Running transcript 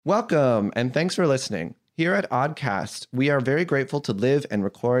Welcome, and thanks for listening. Here at Oddcast, we are very grateful to live and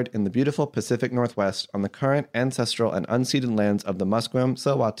record in the beautiful Pacific Northwest on the current ancestral and unceded lands of the Musqueam,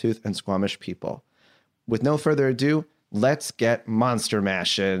 Tsleil-Waututh, and Squamish people. With no further ado, let's get monster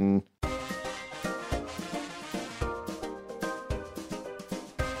mashing.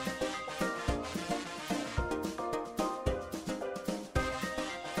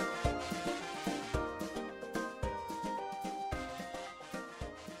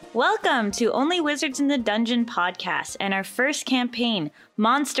 Welcome to Only Wizards in the Dungeon podcast and our first campaign,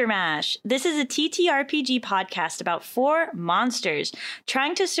 Monster Mash. This is a TTRPG podcast about 4 monsters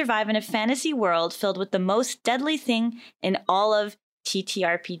trying to survive in a fantasy world filled with the most deadly thing in all of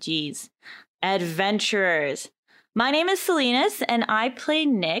TTRPGs, adventurers. My name is Salinas and I play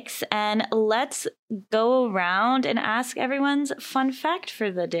Nyx, and let's go around and ask everyone's fun fact for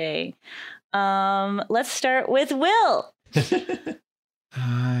the day. Let's start with Will.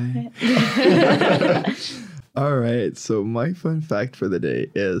 Hi. All right. So my fun fact for the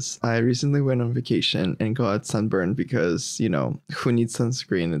day is I recently went on vacation and got sunburned because, who needs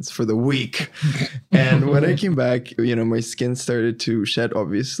sunscreen? It's for the weak. And when I came back, my skin started to shed,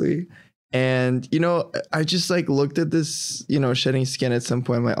 obviously. And, I just looked at this, shedding skin at some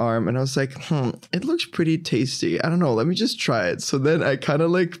point in my arm, and I was like, it looks pretty tasty. I don't know. Let me just try it. So then I kind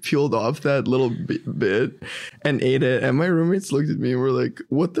of peeled off that little bit and ate it. And my roommates looked at me and were like,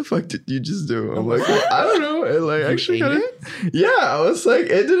 what the fuck did you just do? I'm like, well, I don't know. It actually kind of, yeah, I was like,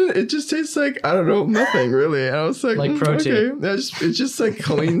 it just tastes like, I don't know, nothing really. And I was like protein. Okay. It's just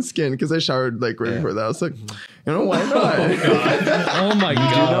clean skin because I showered right before that. I was like, why not? Oh, God. Oh, my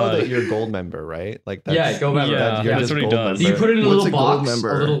God. You know that you're a gold member, right? Gold member. Yeah, that's what he does. Do you put it in a little box?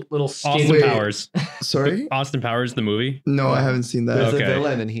 Member? A little skin. Austin Powers. Sorry? Austin Powers, the movie? No, I haven't seen that. There's a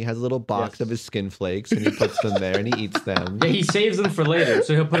villain, and he has a little box of his skin flakes, and he puts them there, and he eats them. Yeah, he saves them for later,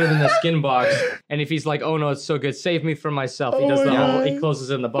 so he'll put it in the skin box, and if he's like, oh no, it's so good, save me from myself, he does the whole, he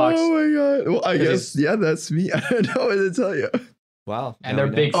closes it in the box. Oh my God. Well, I guess, that's me. I don't know what to tell you. Wow. And they're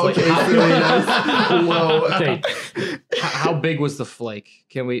big flakes. Okay, Whoa. Okay. How big was the flake?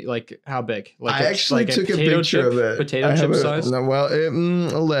 Can we, how big? I actually took a picture of it. Potato chip size? No, well,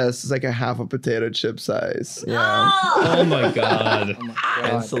 less. It's a half a potato chip size. Yeah. Oh my God.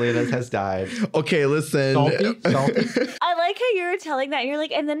 And Salinas has died. Okay, listen. Salty? I like how you were telling that, and you're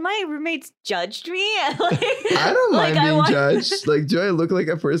like, and then my roommates judged me. I don't mind being judged. Do I look like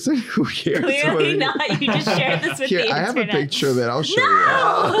a person who cares? Clearly not. You just shared this with the internet. I have a picture of it. I'll show you.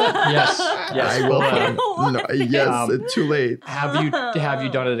 Yes. I will. No, yes, it's too late. Have you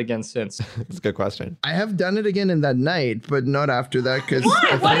done it again since? That's a good question. I have done it again in that night, but not after that because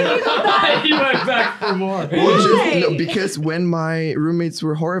Why did you go back? He went back for more. Because when my roommates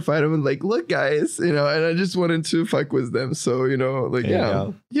were horrified, I was like, "Look, guys," and I just wanted to fuck with them. So here.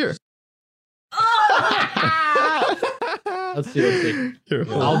 Let's see. Here.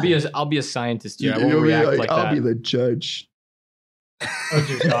 I'll be a scientist here. I won't react like that. I'll be the judge. Oh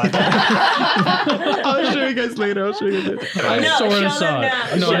dear God. I'll show you guys later. I sort of saw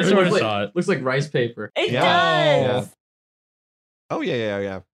it. No, I sort of saw it. Looks like rice paper. It does. Yeah. Oh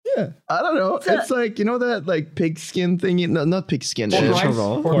yeah. Yeah, I don't know. So, it's that pig skin thingy. No, not pig skin. Pork rinds?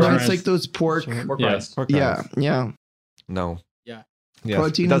 No, it's like those pork. Rinds. Yeah. No. Yes.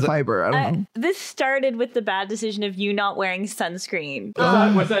 Protein and fiber. I don't know. This started with the bad decision of you not wearing sunscreen.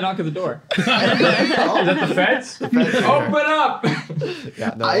 What's that knock at the door? Is that the feds? Open up!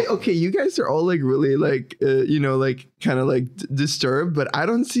 Yeah, no. Okay, you guys are all really kind of disturbed, but I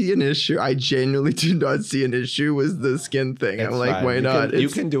don't see an issue. I genuinely do not see an issue with the skin thing. It's I'm like, fine. why not? You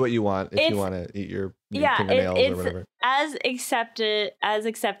can do what you want if you want to eat your fingernails or whatever. As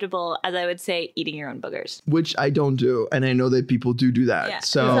acceptable as I would say eating your own boogers. Which I don't do, and I know that people do that. Yeah.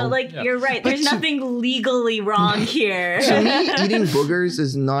 So you're right. There's nothing legally wrong here. To me, eating boogers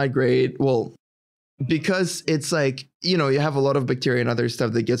is not great. Well, because it's you have a lot of bacteria and other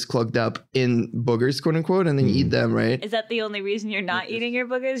stuff that gets clogged up in boogers, quote unquote, and then you eat them, right? Is that the only reason you're not eating your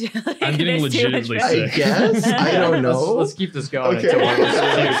boogers? I'm getting legitimately sick. I guess. I don't know. Let's keep this going. Okay.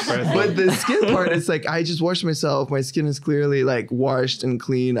 But the skin part is I just washed myself. My skin is clearly washed and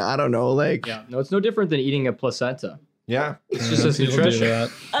clean. I don't know. No, it's no different than eating a placenta. Yeah. It's just as nutrition.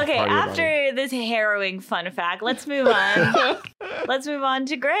 Okay, after this harrowing fun fact, let's move on. Let's move on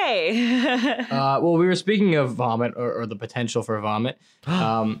to Gray. Well, we were speaking of vomit or the potential for vomit.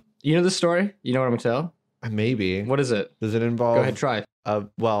 You know the story? You know what I'm going to tell? Maybe. What is it? Does it involve... Go ahead, try.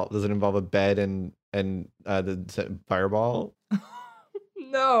 Does it involve a bed and the fireball?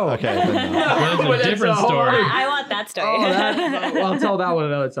 No. Okay, then no. That's a but that's different whole story. other- I want that story. well, I'll tell that one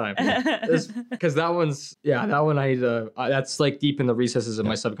another time. Because that one's, that one I need to, that's like deep in the recesses of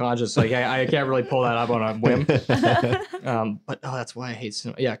my subconscious. Like I can't really pull that up on a whim. But that's why I hate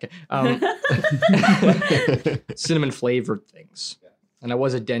cinnamon. Yeah, okay. Cinnamon flavored things. And I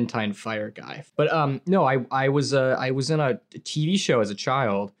was a Dentine Fire guy. But no, I was in a TV show as a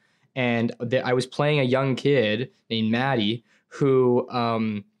child, and I was playing a young kid named Maddie who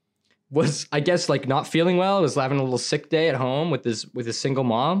was, I guess, like not feeling well. Was having a little sick day at home with his single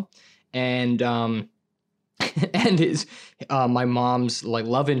mom, and and his my mom's like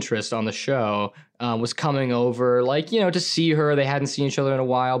love interest on the show was coming over, like, to see her. They hadn't seen each other in a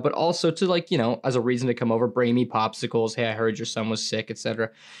while, but also to, like, as a reason to come over, bring me popsicles. Hey, I heard your son was sick,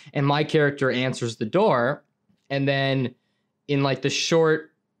 etc. And my character answers the door, and then in like the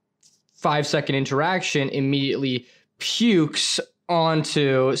short 5-second interaction, immediately pukes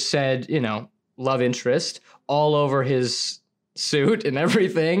onto said, love interest all over his suit and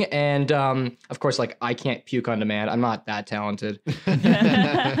everything. And of course, like, I can't puke on demand. I'm not that talented.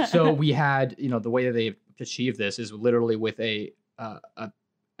 So we had, the way that they achieved this is literally with a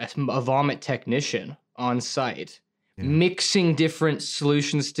vomit technician on site, mixing different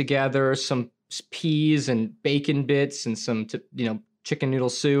solutions together, some peas and bacon bits and some, chicken noodle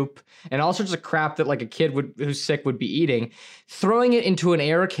soup and all sorts of crap that like a kid who's sick would be eating, throwing it into an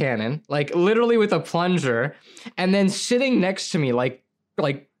air cannon, like literally with a plunger, and then sitting next to me, like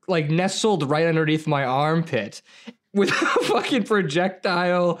nestled right underneath my armpit with a fucking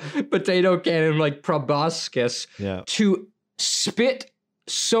projectile potato cannon, like proboscis, to spit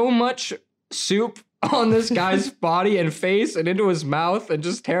so much soup on this guy's body and face and into his mouth, and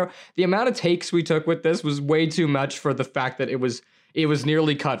just the amount of takes we took with this was way too much for the fact that it was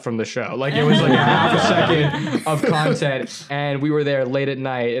nearly cut from the show. Like, it was like a half a second of content, and we were there late at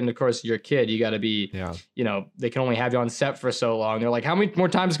night. And of course, you're a kid, you got to be, they can only have you on set for so long. They're like, how many more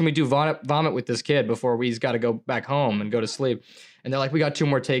times can we do vomit with this kid before we've got to go back home and go to sleep? And they're like, we got 2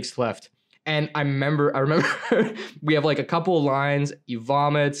 more takes left. And I remember we have like a couple of lines. He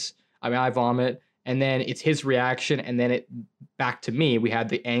vomits. I vomit. And then it's his reaction. And then it back to me. We had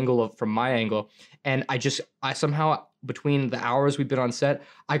the angle from my angle. And I somehow, between the hours we've been on set,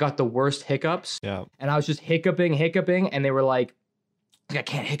 I got the worst hiccups. Yeah. And I was just hiccuping. And they were like, I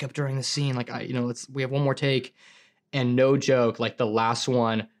can't hiccup during the scene. Like, we have 1 more take. And no joke, like the last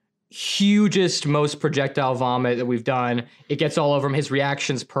one, hugest, most projectile vomit that we've done. It gets all over him. His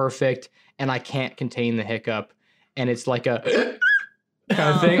reaction's perfect. And I can't contain the hiccup. And it's like a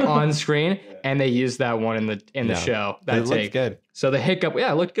kind of thing on screen. And they used that one in the show. That take. Looked good. So the hiccup,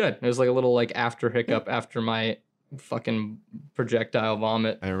 it looked good. It was like a little like after hiccup after my fucking projectile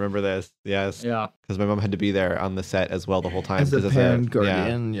vomit. I remember this. Yes. Yeah. Because my mom had to be there on the set as well the whole time. As a parent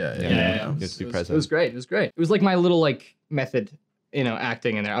guardian. Yeah. You had to be present. It was great. It was like my little like method,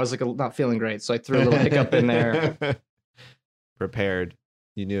 acting in there. I was like not feeling great, so I threw a little hiccup in there. Prepared.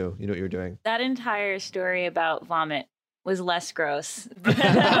 You knew what you were doing. That entire story about vomit was less gross.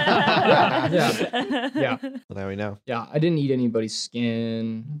 Yeah. Well, now we know. Yeah, I didn't eat anybody's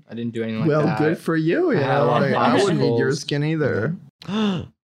skin. I didn't do anything like that. Well, good for you. Yeah, I wouldn't eat your skin either.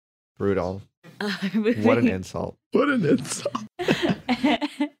 Brutal. What an insult. What an insult.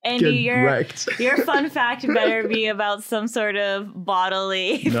 Andy, your your fun fact better be about some sort of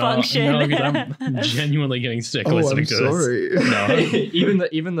bodily function. No, because I'm genuinely getting sick I'm listening to sorry. this. No.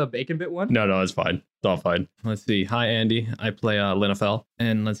 even the bacon bit one? No, it's fine. It's all fine. Let's see. Hi, Andy. I play Linafel.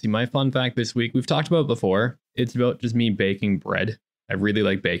 And let's see, my fun fact this week, we've talked about it before. It's about just me baking bread. I really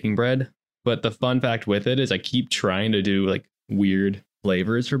like baking bread. But the fun fact with it is I keep trying to do like weird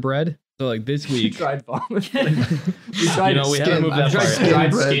flavors for bread. So like this week, You tried vomit. we haven't moved that far.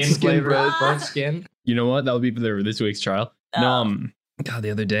 Dried skin skin bread. burnt skin. You know what? That would be for this week's trial. No, God,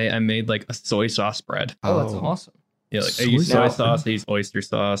 the other day I made like a soy sauce bread. Oh, that's awesome. Yeah, like I use soy sauce, I use oyster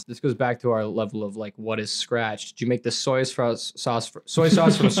sauce. This goes back to our level of like, what is scratch? Did you make the soy sauce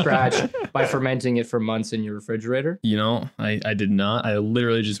from scratch by fermenting it for months in your refrigerator? I did not. I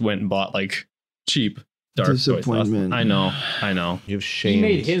literally just went and bought like cheap dark soy sauce. Disappointment. I know. You've shamed. He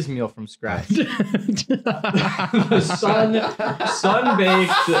made his meal from scratch. sun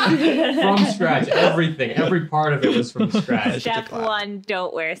baked from scratch. Every part of it was from scratch. Step 1,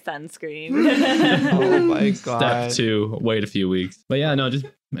 don't wear sunscreen. Oh my God. Step 2, wait a few weeks. But yeah, no, just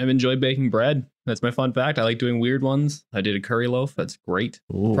I've enjoyed baking bread. That's my fun fact. I like doing weird ones. I did a curry loaf. That's great.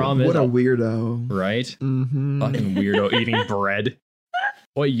 Ooh. Problem is, What a weirdo. right? Mm-hmm. Fucking weirdo eating bread.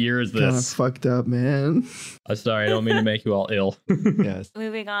 What year is Kind of this? fucked up, man. I'm sorry, I don't mean to make you all ill. Yes.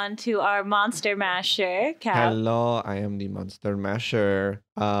 Moving on to our Monster Masher, Cap. Hello, I am the Monster Masher,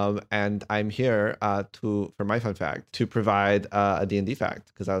 and I'm here for my fun fact to provide a D&D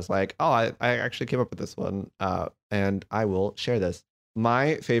fact because I was like, oh, I actually came up with this one, and I will share this.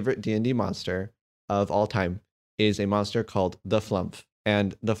 My favorite D&D monster of all time is a monster called the Flump,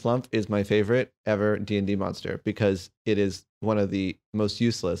 and the Flump is my favorite ever D&D monster because it is one of the most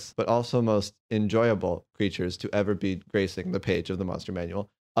useless but also most enjoyable creatures to ever be gracing the page of the monster manual.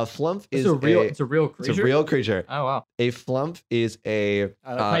 A Flump is It's a real creature. it's a real creature. Oh wow. A Flump is a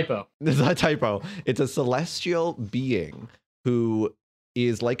Typo. This is a typo. It's a celestial being who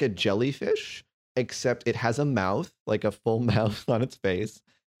is like a jellyfish, except it has a mouth, like a full mouth on its face,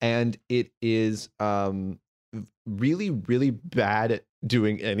 and it is really, really bad at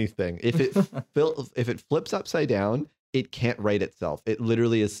doing anything. If it flips upside down, it can't right itself. It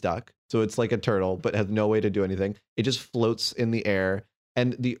literally is stuck. So it's like a turtle, but has no way to do anything. It just floats in the air.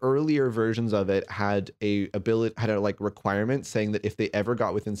 And the earlier versions of it had a requirement saying that if they ever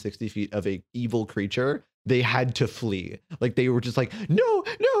got within 60 feet of a evil creature, they had to flee. Like they were just like, no,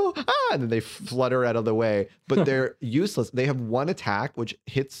 and then they flutter out of the way. But they're useless. They have one attack which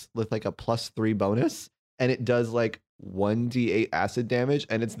hits with like a +3 bonus, and it does like 1d8 acid damage,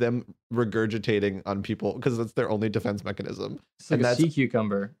 and it's them regurgitating on people because that's their only defense mechanism. It's like And a that's sea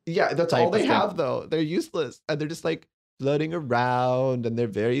cucumber. Yeah, that's type all they of have thing. though. They're useless, and they're just like floating around, and they're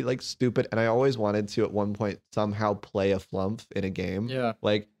very like stupid. And I always wanted to at one point somehow play a Flump in a game. Yeah.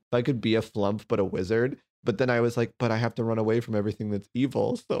 Like if I could be a Flump but a wizard. But then I was like, but I have to run away from everything that's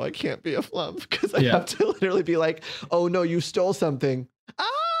evil, so I can't be a Flump because I Yeah. have to literally be like, oh no, you stole something. Ah!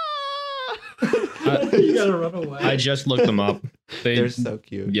 You gotta run away. I just looked them up. They're so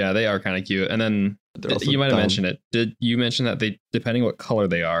cute. Yeah, they are kind of cute. And then They're also you might have dumb. mentioned it. Did you mention that they, depending what color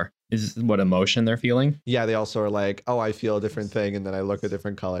they are, is what emotion they're feeling? Yeah, they also are like, oh, I feel a different thing, and then I look a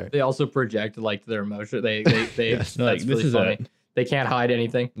different color. They also project like their emotion. They Yes. Like, that's this really is funny. it. They can't hide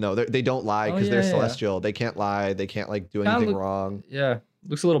anything. No, they don't lie Oh, because yeah, they're yeah. celestial. They can't lie. They can't like do Kinda anything look- wrong. Yeah.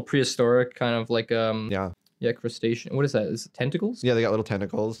 Looks a little prehistoric, kind of like Yeah. yeah, crustacean. What is that? Is it tentacles? Yeah, they got little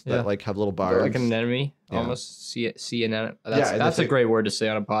tentacles Yeah. that like have little They're barbs. like an anemone, Yeah. almost. See anemone. Yeah, That's, and that's if a they- great word to say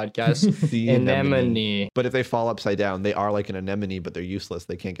on a podcast. The Anemone. But if they fall upside down, they are like an anemone, but they're useless.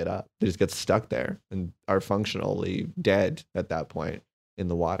 They can't get up. They just get stuck there and are functionally dead at that point in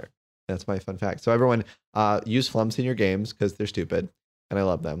the water. That's my fun fact. So everyone, use Flumps in your games because they're stupid, and I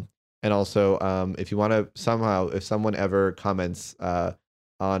love them. And also, if you want to somehow, if someone ever comments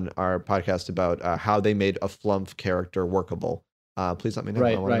on our podcast about how they made a Flump character workable, please let me know.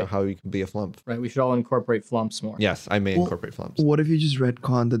 Right, I want to know right. how you can be a Flump. Right. We should all incorporate flumps more. Yes, I may Well, incorporate Flumps. What if you just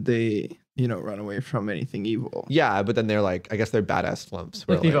retcon that they, run away from anything evil? Yeah, but then they're like, I guess they're badass Flumps.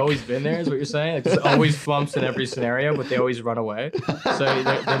 where, Like they've always been there, is what you're saying? Like there's always flumps in every scenario, but they always run away. So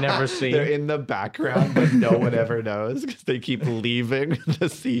they're never seen. They're in the background, but no one ever knows because they keep leaving the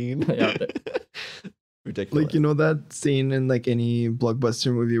scene. Yeah. Ridiculous. Like, that scene in like any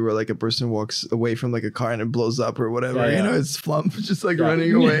blockbuster movie where like a person walks away from like a car and it blows up or whatever, Yeah, yeah. it's Flump just like Yeah.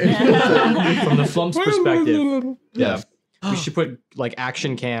 running away. From the flumps perspective. Yes. We should put like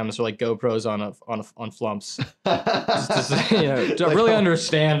action cams or like GoPros on flumps. Just to, to Like, really oh.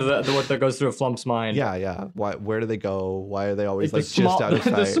 understand what that goes through a flump's mind. Yeah. Where do they go? Why are they always like the, just out of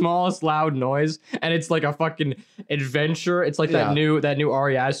the sight? smallest loud noise, and it's like a fucking adventure. It's like Yeah. that new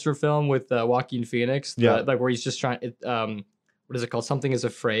Ari Aster film with Joaquin Phoenix. Yeah. Like where he's just trying. What is it called? Something is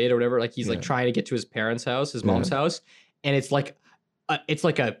afraid or whatever. Like he's like Yeah. trying to get to his parents' house, his mom's house, and it's like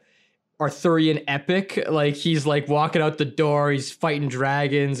a Arthurian epic. Like he's like walking out the door, he's fighting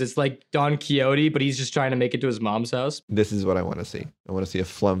dragons. It's like Don Quixote, but he's just trying to make it to his mom's house. This is what I want to see. I want to see a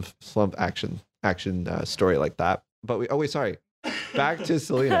Flump action story like that. But sorry. Back to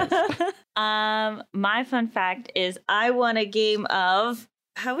Selena. My fun fact is I won a game of,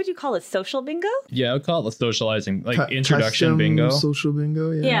 how would you call it, social bingo? Yeah, I'll call it the socializing, like Cu- introduction custom bingo. Social bingo,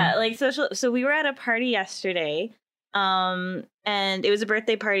 yeah. Yeah, like social. So we were at a party yesterday, and it was a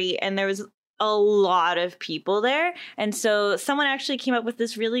birthday party, and there was a lot of people there. And so someone actually came up with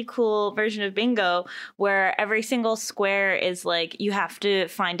this really cool version of bingo where every single square is like you have to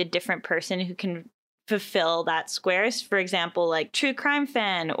find a different person who can fulfill that square. For example, like true crime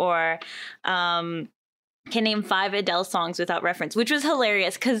fan or can name 5 Adele songs without reference, which was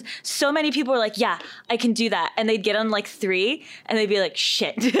hilarious because so many people were like, yeah, I can do that. And they'd get on like 3 and they'd be like,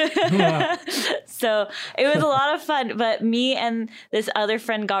 shit. So it was a lot of fun. But me and this other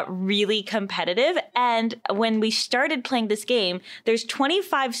friend got really competitive. And when we started playing this game, there's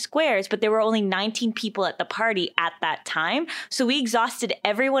 25 squares, but there were only 19 people at the party at that time. So we exhausted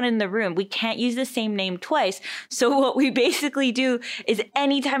everyone in the room. We can't use the same name twice. So what we basically do is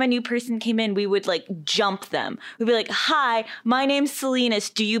anytime a new person came in, we would like jump them. We'd be like, hi, my name's Salinas.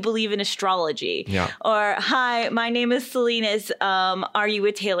 Do you believe in astrology? Yeah. Or, hi, my name is Salinas. Are you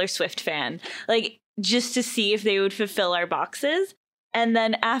a Taylor Swift fan? Like, just to see if they would fulfill our boxes. And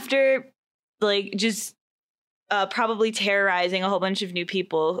then after, like, just probably terrorizing a whole bunch of new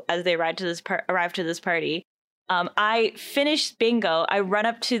people as they arrive to this party, I finished bingo. I run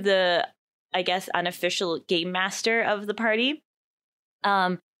up to the, I guess, unofficial game master of the party.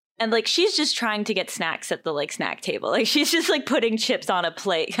 And like, she's just trying to get snacks at the like snack table. Like, she's just like putting chips on a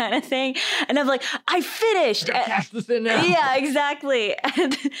plate kind of thing. And I'm like, I finished. Cash this in now. Yeah, exactly.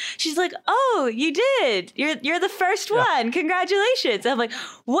 And she's like, oh, you did. You're the first one. Congratulations. I'm like,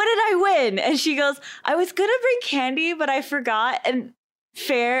 what did I win? And she goes, I was going to bring candy, but I forgot. And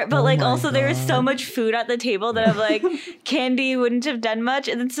fair. But like, also there was so much food at the table that I'm like, candy wouldn't have done much.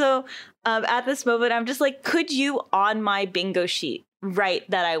 And then so at this moment, I'm just like, could you on my bingo sheet write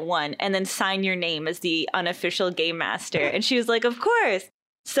that I won and then sign your name as the unofficial game master? And she was like, of course.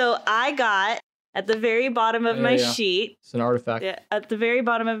 So I got at the very bottom of my sheet. It's an artifact. Yeah, at the very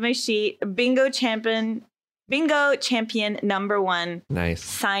bottom of my sheet, bingo champion #1. Nice.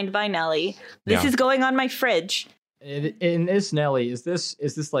 Signed by Nelly. This Yeah. is going on my fridge. In this Nelly, is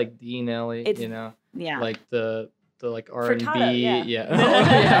this like the Nelly? It's- you know, Yeah. like the like R&B, Frittata, yeah.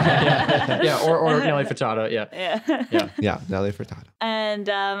 yeah, or Nelly Furtado, yeah. Yeah. Yeah, Nelly Furtado. And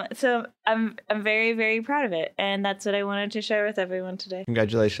so I'm very, very proud of it. And that's what I wanted to share with everyone today.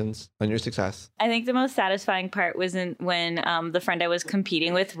 Congratulations on your success. I think the most satisfying part was when the friend I was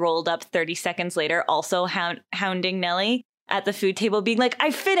competing with rolled up 30 seconds later, also hounding Nelly at the food table, being like,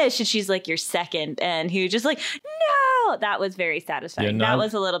 I finished. And she's like, you're second. And he was just like, no. That was very satisfying. Yeah, no, that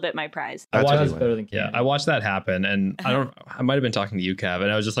was a little bit my prize. I That's what watched, you Better than yeah, candy. I watched that happen, and I might have been talking to you, Kev, and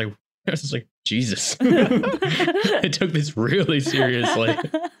I was just like, Jesus, I took this really seriously.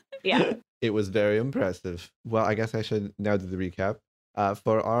 Yeah. It was very impressive. Well, I guess I should now do the recap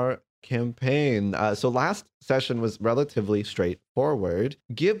for our campaign. So last session was relatively straightforward.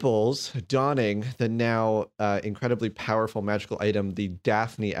 Gibbles donning the now incredibly powerful magical item, the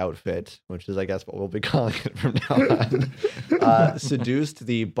Daphne outfit, which is, I guess, what we'll be calling it from now on, seduced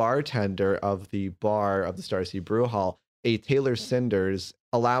the bartender of the bar of the Starseed Brew Hall, a Taylor Cinders,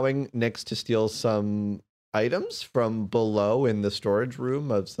 allowing Nyx to steal some items from below in the storage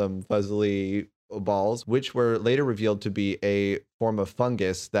room of some fuzzily balls, which were later revealed to be a form of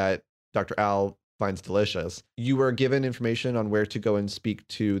fungus that Dr. Al finds delicious. You were given information on where to go and speak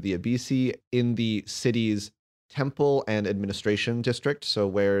to the Abisi in the city's temple and administration district, so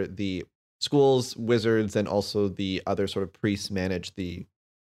where the schools, wizards, and also the other sort of priests manage the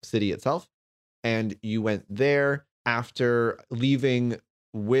city itself. And you went there after leaving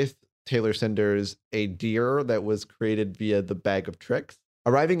with Taylor Cinders a deer that was created via the Bag of Tricks.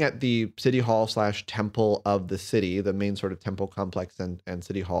 Arriving at the city hall / temple of the city, the main sort of temple complex and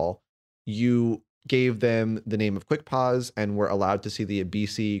city hall, you gave them the name of Quick Paws and were allowed to see the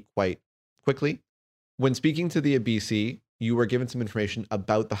Abisi quite quickly. When speaking to the Abisi, you were given some information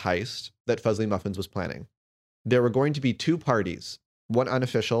about the heist that Fuzzly Muffins was planning. There were going to be 2 parties, one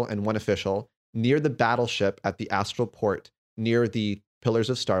unofficial and one official, near the battleship at the Astral Port, near the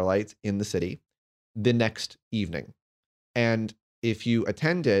Pillars of Starlight in the city, the next evening. And if you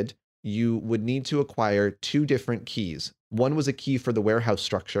attended, you would need to acquire 2 different keys. One was a key for the warehouse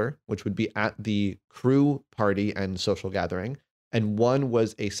structure, which would be at the crew party and social gathering. And one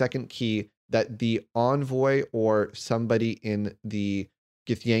was a second key that the envoy or somebody in the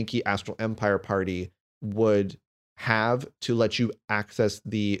Githyanki Astral Empire party would have to let you access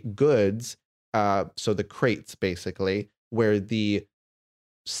the goods, so the crates basically, where the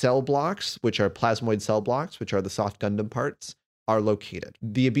cell blocks, which are plasmoid cell blocks, which are the soft Gundam parts, are located.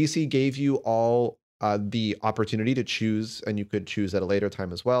 The Abisi gave you all the opportunity to choose, and you could choose at a later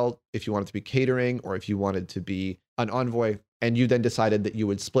time as well, if you wanted to be catering or if you wanted to be an envoy. And you then decided that you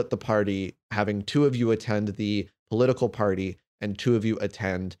would split the party, having 2 of you attend the political party and 2 of you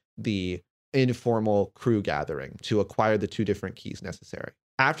attend the informal crew gathering to acquire the 2 different keys necessary.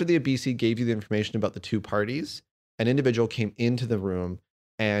 After the Abisi gave you the information about the 2 parties, an individual came into the room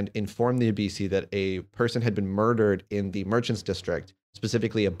and informed the Abisi that a person had been murdered in the merchants district,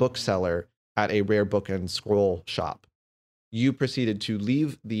 specifically a bookseller at a rare book and scroll shop. You proceeded to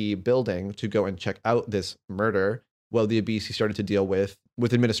leave the building to go and check out this murder, while the Abisi started to deal with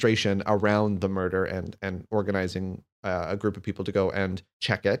administration around the murder and organizing a group of people to go and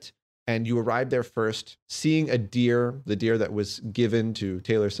check it. And you arrived there first, seeing a deer, the deer that was given to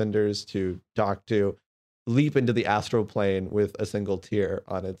Taylor Cinders to talk to, leap into the astral plane with a single tear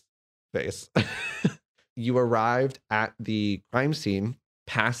on its face. You arrived at the crime scene,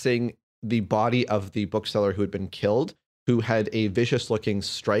 passing the body of the bookseller who had been killed, who had a vicious looking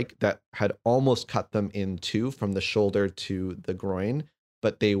strike that had almost cut them in two from the shoulder to the groin,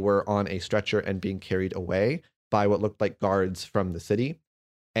 but they were on a stretcher and being carried away by what looked like guards from the city.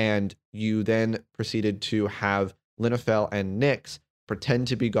 And you then proceeded to have Linafel and Nyx pretend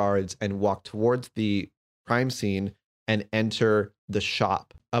to be guards and walk towards the crime scene and enter the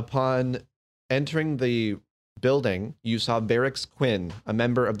shop. Upon entering the building, you saw Varix Quinn, a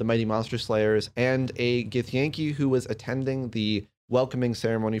member of the Mighty Monster Slayers, and a Githyanki who was attending the welcoming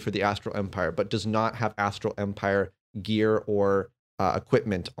ceremony for the Astral Empire, but does not have Astral Empire gear or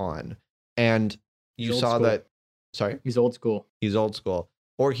equipment on. And you saw that... Sorry? He's old school. He's old school.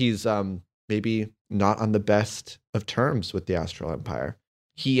 Or he's maybe not on the best of terms with the Astral Empire.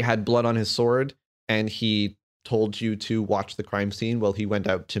 He had blood on his sword, and he told you to watch the crime scene while he went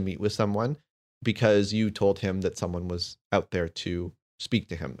out to meet with someone, because you told him that someone was out there to speak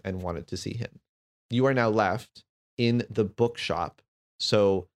to him and wanted to see him. You are now left in the bookshop.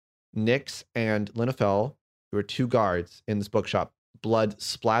 So Nyx and Linafel, who are two guards in this bookshop, blood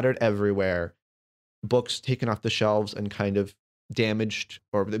splattered everywhere, books taken off the shelves and kind of damaged,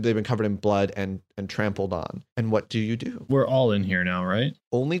 or they've been covered in blood and trampled on. And what do you do? We're all in here now, right?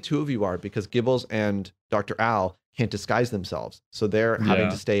 Only two of you are, because Gibbles and Dr. Al can't disguise themselves. So they're having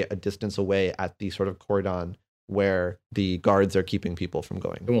to stay a distance away at the sort of cordon where the guards are keeping people from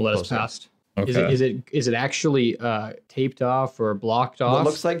going. They won't let us past. Okay. Is it actually taped off or blocked off? Well, it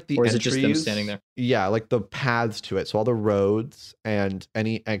looks like the or is entries, it just them standing there? Yeah, like the paths to it. So all the roads and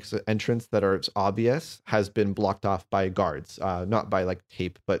any entrance that are obvious has been blocked off by guards, not by like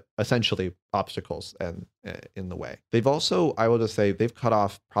tape, but essentially obstacles and in the way. They've also, I will just say, they've cut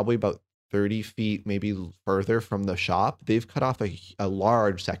off probably about 30 feet, maybe further from the shop. They've cut off a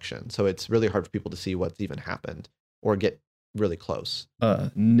large section. So it's really hard for people to see what's even happened or get really close.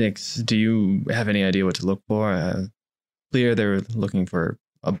 Nyx, do you have any idea what to look for? Clear they're looking for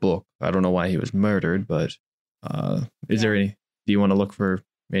a book. I don't know why he was murdered, but is there any, do you want to look for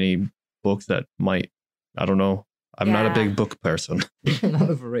any books that might, I don't know. I'm not a big book person. You're not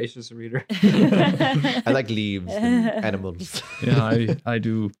a voracious reader. I like leaves and animals. Yeah, I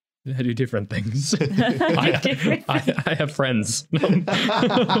do different things. I have friends.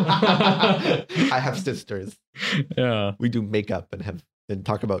 I have sisters. Yeah. We do makeup and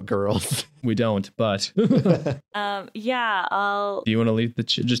talk about girls. We don't, but I'll... Do you want to leave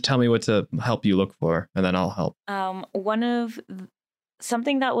just tell me what to help you look for, and then I'll help.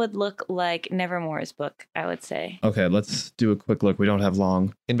 Something that would look like Nevermore's book, I would say. Okay, let's do a quick look. We don't have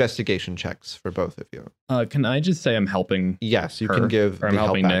long. Investigation checks for both of you. Can I just say I'm helping? Yes, you can give the help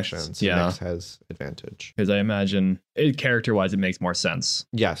helping actions. Nyx. Yeah. Nyx has advantage. Because I imagine, character-wise, it makes more sense.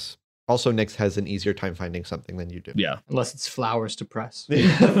 Yes. Also, Nyx has an easier time finding something than you do. Yeah. Unless it's flowers to press.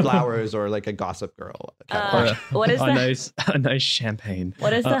 Flowers or like a gossip girl. What is a nice champagne. What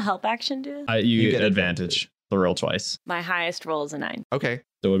does the help action do? You get advantage. The roll twice. My highest roll is a 9. Okay.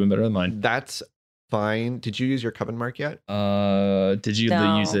 So it would have been better than mine. That's fine. Did you use your coven mark yet? Did you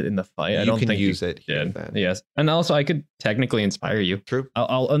use it in the fight? I don't think use you it here did. then. Yes. And also I could technically inspire you. True.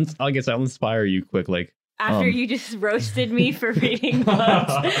 I guess I'll inspire you quickly. After you just roasted me for reading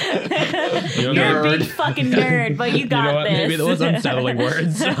books. You're a big fucking nerd, but you got this. Maybe those unsettling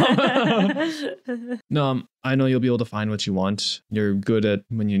words. No, I know you'll be able to find what you want. You're good at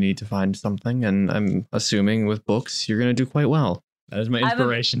when you need to find something, and I'm assuming with books, you're going to do quite well. That is my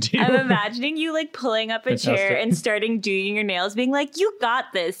inspiration to you. I'm imagining you like pulling up a chair and starting doing your nails, being like, you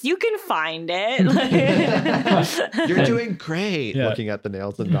got this. You can find it. You're doing great. Yeah. Looking at the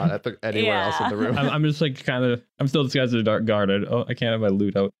nails and not at anywhere else in the room. I'm just like I'm still disguised as a dark guard. I can't have my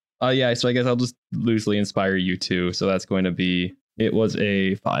loot out. Yeah, so I guess I'll just loosely inspire you too. So that's going to be, it was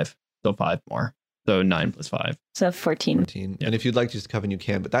a 5. So 5 more. So 9 plus 5. So 14. Yeah. And if you'd like to use coven, you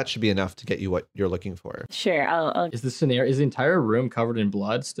can, but that should be enough to get you what you're looking for. Sure. I'll... Is the entire room covered in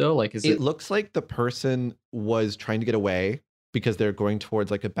blood still? Like, it looks like the person was trying to get away because they're going towards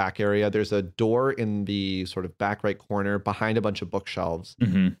like a back area. There's a door in the sort of back right corner behind a bunch of bookshelves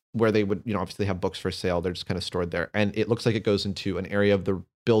where they would, obviously have books for sale. They're just kind of stored there. And it looks like it goes into an area of the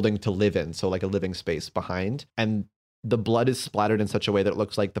building to live in. So like a living space behind. And the blood is splattered in such a way that it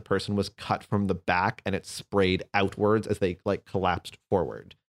looks like the person was cut from the back and it's sprayed outwards as they like collapsed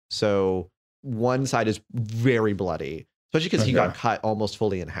forward. So one side is very bloody, especially because he got cut almost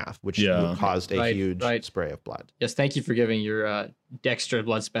fully in half, which caused a huge spray of blood. Yes, thank you for giving your Dexter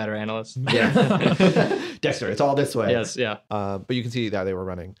blood spatter analyst. Yeah. Dexter, it's all this way. Yes, yeah. But you can see that they were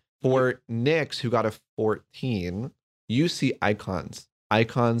running. For Nyx, who got a 14, you see icons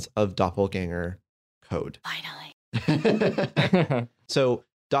of doppelganger code. Finally. So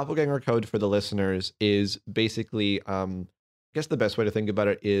doppelganger code for the listeners is basically, I guess the best way to think about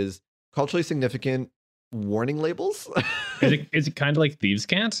it is culturally significant warning labels. Is it kind of like Thieves'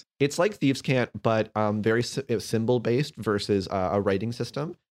 Cant? It's like Thieves' Cant, but very symbol based versus a writing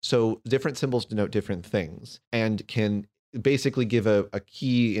system. So different symbols denote different things and can basically give a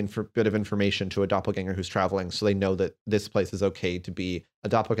key bit of information to a doppelganger who's traveling, so they know that this place is okay to be a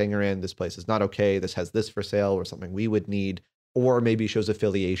doppelganger in, this place is not okay, this has this for sale or something we would need, or maybe shows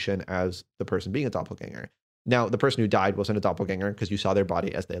affiliation as the person being a doppelganger. Now, the person who died wasn't a doppelganger because you saw their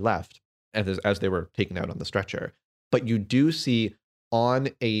body as they left, as they were taken out on the stretcher. But you do see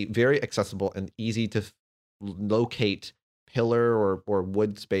on a very accessible and easy to locate pillar or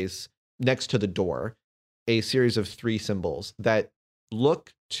wood space next to the door, a series of 3 symbols that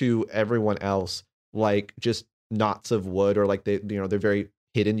look to everyone else like just knots of wood, or like they're very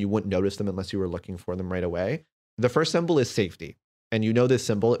hidden. You wouldn't notice them unless you were looking for them right away. The first symbol is safety. And you know this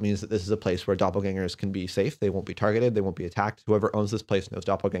symbol, it means that this is a place where doppelgangers can be safe. They won't be targeted. They won't be attacked. Whoever owns this place knows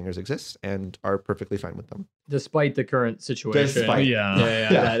doppelgangers exist and are perfectly fine with them. Despite the current situation. Despite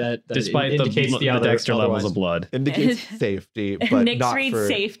that Despite indicates the Dexter levels of blood. Indicates safety, but Nyx not reads for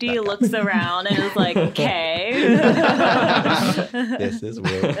safety, looks around, and is like, okay. This is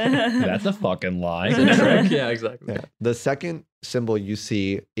weird. That's a fucking lie. It's a trick. Yeah, exactly. Yeah. The second symbol you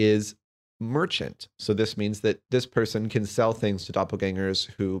see is merchant. So this means that this person can sell things to doppelgangers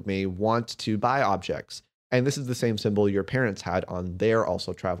who may want to buy objects. And this is the same symbol your parents had on their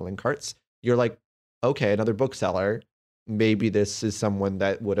also traveling carts. You're like, okay, another bookseller. Maybe this is someone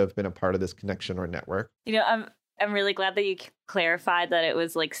that would have been a part of this connection or network. You know, I'm really glad that you clarified that it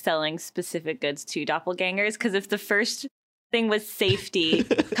was like selling specific goods to doppelgangers, because if the first thing was safety,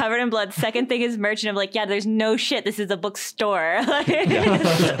 covered in blood, second thing is merchant, I'm like, yeah, there's no shit, this is a bookstore. Like,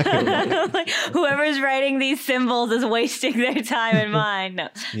 whoever's writing these symbols is wasting their time and mine. No.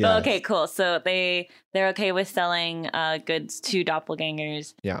 Yes. But okay, cool. So they're okay with selling goods to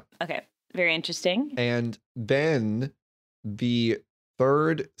doppelgangers. Yeah. Okay. Very interesting. And then the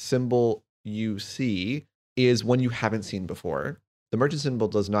third symbol you see is one you haven't seen before. The merchant symbol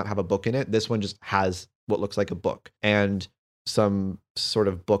does not have a book in it. This one just has what looks like a book and some sort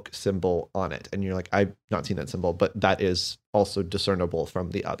of book symbol on it. And you're like, I've not seen that symbol, but that is also discernible from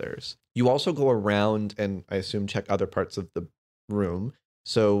the others. You also go around and I assume check other parts of the room.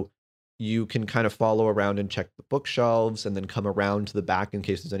 So you can kind of follow around and check the bookshelves and then come around to the back in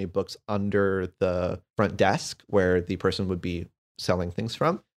case there's any books under the front desk where the person would be selling things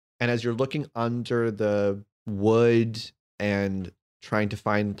from. And as you're looking under the wood and trying to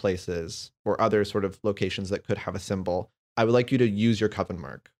find places or other sort of locations that could have a symbol, I would like you to use your coven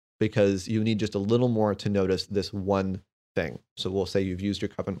mark because you need just a little more to notice this one thing. So we'll say you've used your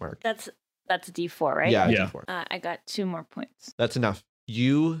coven mark. That's a D4, right? Yeah, Yeah. D4. I got 2 more points. That's enough.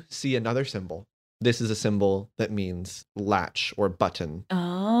 You see another symbol. This is a symbol that means latch or button.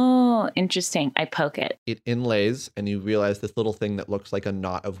 Oh, interesting. I poke it. It inlays and you realize this little thing that looks like a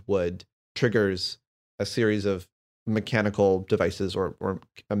knot of wood triggers a series of mechanical devices or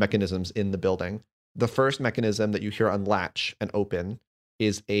mechanisms in the building. The first mechanism that you hear unlatch and open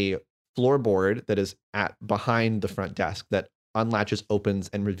is a floorboard that is behind the front desk that unlatches, opens,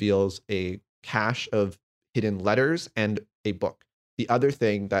 and reveals a cache of hidden letters and a book. The other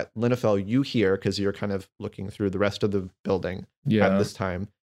thing that Linafel you hear, because you're kind of looking through the rest of the building at this time,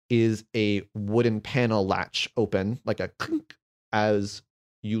 is a wooden panel latch open, like a clink, as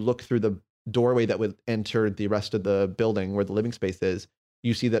you look through the doorway that would enter the rest of the building where the living space is.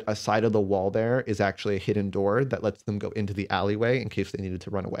 You see that a side of the wall there is actually a hidden door that lets them go into the alleyway in case they needed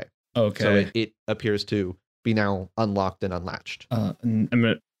to run away. Okay. So it appears to be now unlocked and unlatched.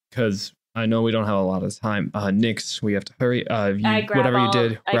 Because I know we don't have a lot of time. Nyx, we have to hurry. I grabbed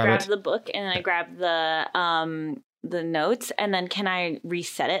it. the book and I grabbed the notes, and then can I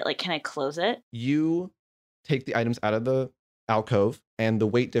reset it? Like, can I close it? You take the items out of the alcove and the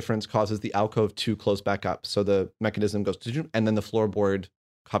weight difference causes the alcove to close back up. So the mechanism goes and then the floorboard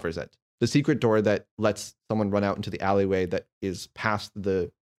covers it. The secret door that lets someone run out into the alleyway that is past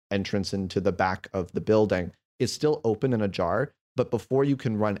the entrance into the back of the building is still open and ajar. But before you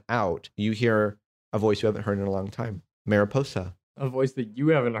can run out, you hear a voice you haven't heard in a long time. Mariposa, A voice that you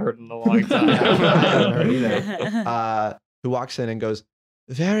haven't heard in a long time. I haven't heard either. Who walks in and goes,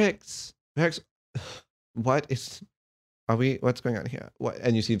 Varix, what's going on here? What?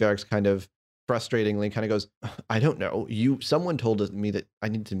 And you see Varix kind of frustratingly kind of goes, I don't know. Someone told me that I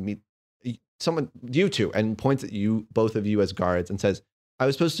need to meet you two, and points at you, both of you as guards, and says, I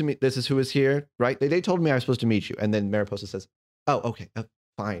was supposed to meet, this is who is here, right? They told me I was supposed to meet you. And then Mariposa says, oh, okay,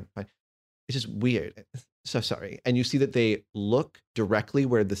 fine. It's just weird. So sorry. And you see that they look directly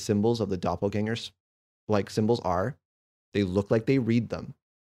where the symbols of the doppelgangers, like symbols are. They look like they read them,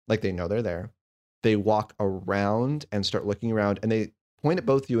 like they know they're there. They walk around and start looking around, and they point at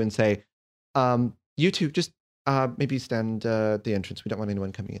both you and say, you two, just maybe stand at the entrance. We don't want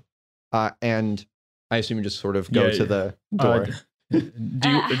anyone coming in. And I assume you just sort of go to the door.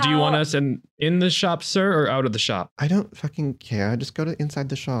 Do you want us in the shop, sir, or out of the shop? I don't fucking care. Just go to inside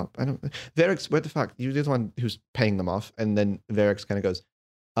the shop. I don't. Varix, what the fuck? You're the one who's paying them off. And then Varix kind of goes,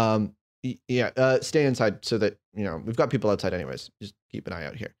 stay inside so that, we've got people outside anyways. Just keep an eye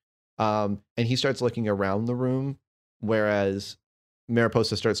out here. And he starts looking around the room, whereas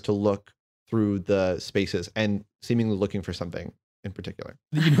Mariposa starts to look through the spaces and seemingly looking for something in particular.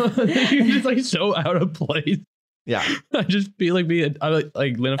 You're just like so out of place. Yeah. I just feel like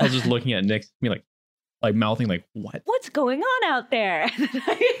Linnefel's just looking at Nick, me like mouthing like, what? What's going on out there?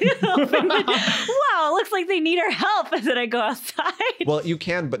 Wow, it looks like they need our help. And then I go outside. Well, you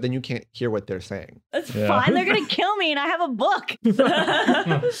can, but then you can't hear what they're saying. That's fine. They're going to kill me and I have a book.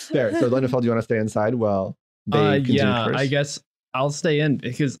 Fair. So Linnefeld, do you want to stay inside? Well, they continue to curse? I guess I'll stay in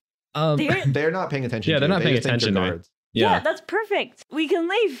because they're not paying attention. Yeah, they're not paying attention to me. Yeah, that's perfect. We can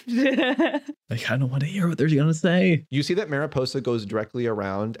leave. I don't want to hear what they're going to say. You see that Mariposa goes directly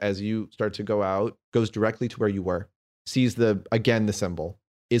around as you start to go out, goes directly to where you were, sees the symbol,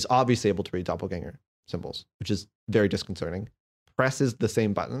 is obviously able to read doppelganger symbols, which is very disconcerting, presses the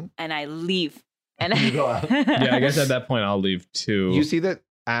same button. And I leave. And you go out. Yeah, I guess at that point I'll leave too. You see that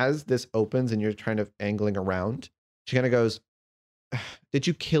as this opens and you're kind of angling around, she kind of goes, did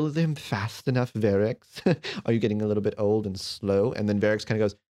you kill them fast enough, Varix? Are you getting a little bit old and slow? And then Varix kind of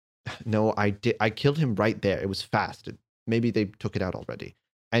goes, no, I did. I killed him right there. It was fast. Maybe they took it out already.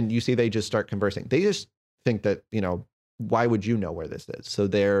 And you see they just start conversing. They just think that, why would you know where this is? So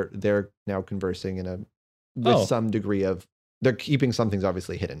they're now conversing with some degree of, they're keeping some things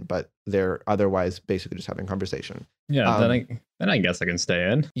obviously hidden, but they're otherwise basically just having conversation. Yeah, then I guess I can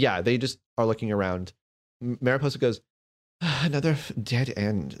stay in. Yeah, they just are looking around. Mariposa goes, another dead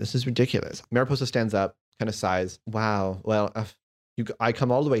end. This is ridiculous. Mariposa stands up, kind of sighs. Wow. Well, I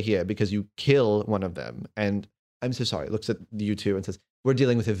come all the way here because you kill one of them. And I'm so sorry. Looks at you two and says, we're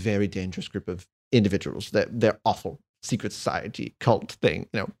dealing with a very dangerous group of individuals. They're awful. Secret society, cult thing,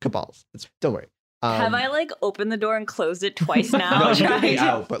 cabals. Don't worry. Have I opened the door and closed it twice now? No, you can be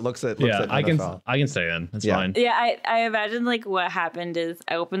out, but looks at I can stay in. It's fine. Yeah, I imagine what happened is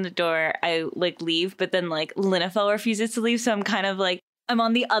I open the door, I leave, but then Linnefel refuses to leave, so I'm kind of I'm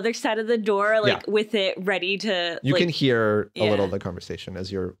on the other side of the door, with it ready to. You can hear a little of the conversation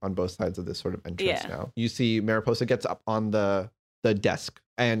as you're on both sides of this sort of entrance now. You see Mariposa gets up on the desk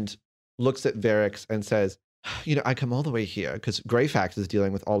and looks at Varix and says, I come all the way here because Greyfax is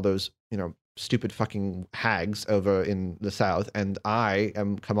dealing with all those, stupid fucking hags over in the south, and I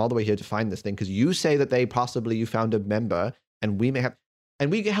am come all the way here to find this thing because you say that you found a member, and we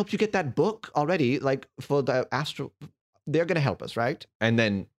helped you get that book already, for the astral. They're gonna help us, right? And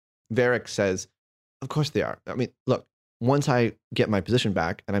then Varix says, of course they are. I mean, look, once I get my position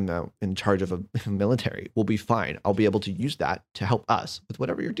back and I'm now in charge of a military, we'll be fine. I'll be able to use that to help us with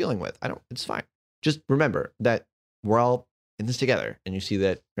whatever you're dealing with. It's fine. Just remember that we're all in this together. And you see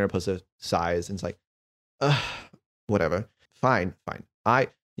that Mariposa sighs and it's like, whatever. Fine. I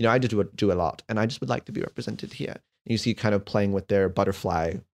just do a lot, and I just would like to be represented here. And you see kind of playing with their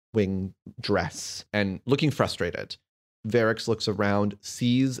butterfly wing dress and looking frustrated. Varix looks around,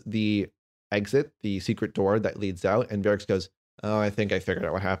 sees the exit, the secret door that leads out, and Varix goes, oh, I think I figured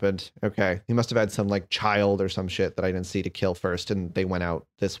out what happened. Okay. He must have had some child or some shit that I didn't see to kill first, and they went out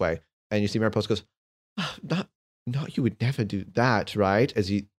this way. And you see Mariposa goes, no, you would never do that, right?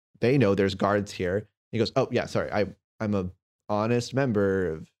 They know there's guards here. He goes, oh yeah, sorry, I'm a honest member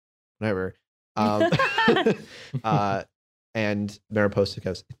of whatever. And Mariposa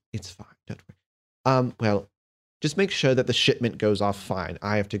goes, it's fine, don't worry. Well, just make sure that the shipment goes off fine.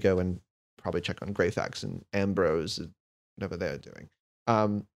 I have to go and probably check on Greyfax and Ambrose, whatever they're doing.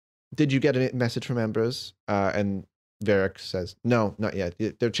 Did you get a message from Ambrose? And Varix says, no, not yet.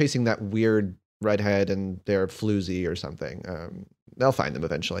 They're chasing that weird redhead and they're floozy or something. They'll find them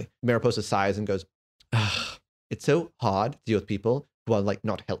eventually. Mariposa sighs and goes, It's so hard to deal with people who are like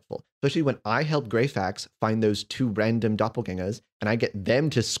not helpful, especially when I help Greyfax find those 2 random doppelgangers and I get them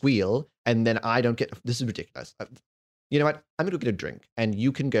to squeal and then I don't get. This is ridiculous. You know what? I'm going to go get a drink and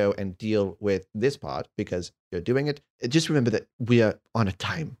you can go and deal with this part because you're doing it. Just remember that we are on a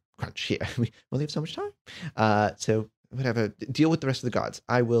time crunch here. We only have so much time. So whatever, deal with the rest of the guards.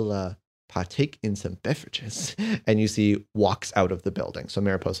 I will partake in some beverages. And you see walks out of the building. So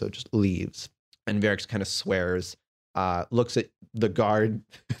Mariposa just leaves. And Varix kind of swears, looks at the guard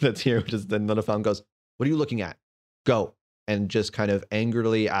that's here, which is the Linafel, and goes, "What are you looking at? Go." And just kind of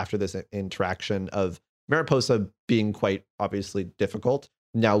angrily, after this interaction of Mariposa being quite obviously difficult,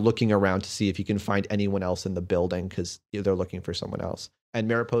 now looking around to see if he can find anyone else in the building because they're looking for someone else. And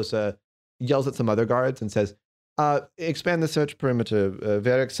Mariposa yells at some other guards and says, expand the search perimeter.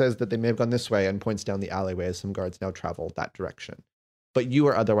 Varix says that they may have gone this way, and points down the alleyway as some guards now travel that direction. But you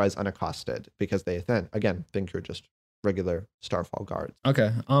are otherwise unaccosted because they then, again, think you're just regular Starfall guards.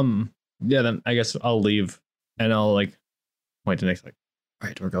 Okay. Yeah, then I guess I'll leave and I'll like point to Nick's like, all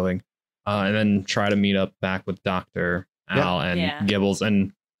right, we're going. And then try to meet up back with Dr. Al and Gibbles.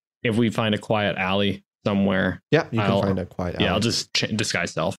 And if we find a quiet alley somewhere. Yeah, you can find a quiet alley. Yeah, I'll just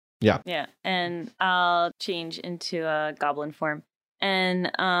disguise self. Yeah. Yeah. And I'll change into a goblin form. And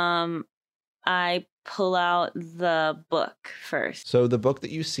I pull out the book first. So the book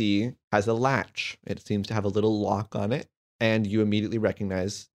that you see has a latch. It seems to have a little lock on it. And you immediately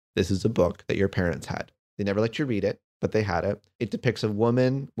recognize this is a book that your parents had. They never let you read it, but they had it. It depicts a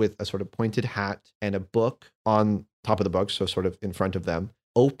woman with a sort of pointed hat and a book on top of the book, so sort of in front of them,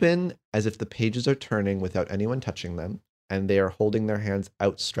 open as if the pages are turning without anyone touching them. And they are holding their hands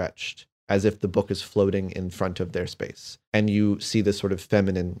outstretched as if the book is floating in front of their space. And you see this sort of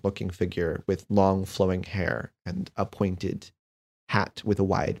feminine looking figure with long flowing hair and a pointed hat with a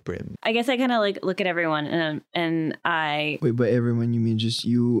wide brim. I guess I kind of like look at everyone and I... Wait, but everyone, you mean just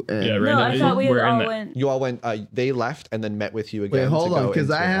you and... Yeah, No, I thought we all went... You all went, they left and then met with you again. Wait, hold on, because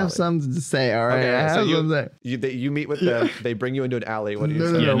into I an have alley. something to say, all right? Okay, I have so something. you meet with them, they bring you into an alley. What do you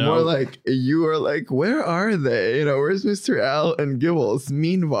say? No, Yeah, more no. like, you are like, where are they? You know, where's Mr. Al and Gibbles?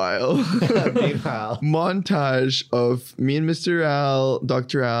 Meanwhile, Meanwhile. montage of me and Mr. Al,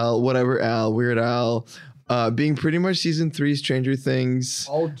 Dr. Al, whatever Al, Weird Al, being pretty much season 3 Stranger Things.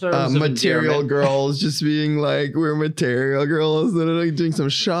 All terms of Material endearment. girls, just being like, we're material girls, and like doing some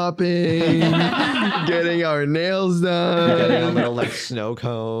shopping, getting our nails done. Getting a little like snow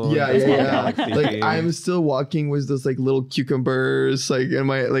cone. Yeah. Galaxy Like theme. I'm still walking with those like little cucumbers, like in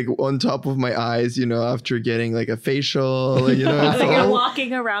my like on top of my eyes, you know, after getting like a facial, you know. So you're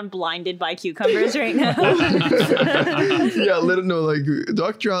walking around blinded by cucumbers right now. Yeah, like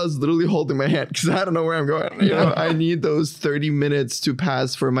Dr. Al is literally holding my hand because I don't know where I'm going. You know, I need those 30 minutes to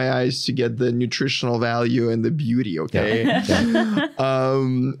pass for my eyes to get the nutritional value and the beauty. Okay.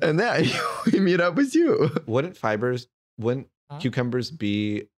 And then we meet up with you. Wouldn't cucumbers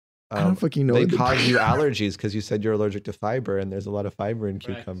be... I don't fucking know. They what the- cause you allergies because you said you're allergic to fiber, and there's a lot of fiber in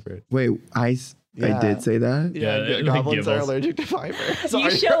cucumbers. Wait, I Yeah. did say that. Yeah, like goblins are Gibbles. allergic to fiber. So You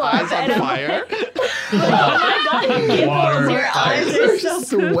are show your up eyes on and I'm fire? Oh my god, Gibbles, Water. your eyes are so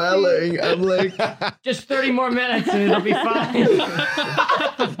swelling. I'm like, Just 30 more minutes and it'll be fine.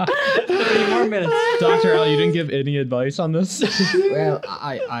 30 more minutes. Dr. Al, you didn't give any advice on this? Well,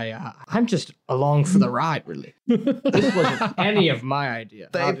 I'm just along for the ride, really. This wasn't any of my idea.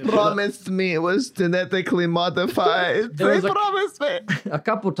 they promised me it was genetically modified. There They was a- promised me. A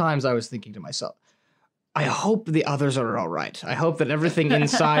couple times I was thinking to myself, I hope the others are all right. I hope that everything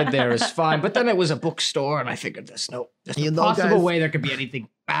inside there is fine. But then it was a bookstore, and I figured there's no possible guys- way there could be anything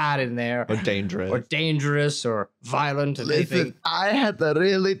bad in there, Or dangerous. or dangerous, or violent, or Listen, anything. I had a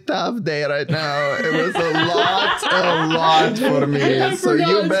really tough day right now. It was a lot for me. So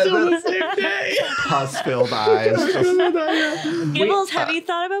you better. Pus-filled eyes. Just- Gibbles, have you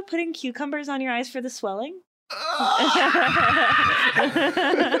thought about putting cucumbers on your eyes for the swelling?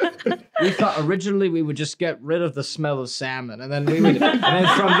 We thought originally we would just get rid of the smell of salmon, and then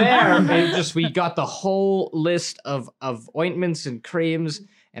from there we got the whole list of ointments and creams,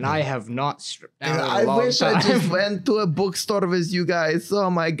 and I have not stripped down in a I long wish time. I just went to a bookstore with you guys. Oh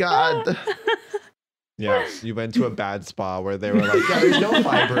my god. Yeah, you went to a bad spa where they were like, yeah, there's no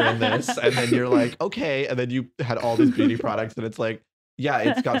fiber in this. And then you're like, okay. And then you had all these beauty products and it's like, yeah,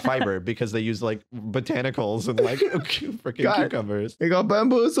 it's got fiber because they use like botanicals and like freaking God. cucumbers. I got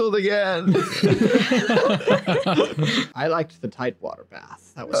bamboozled again. I liked the tight water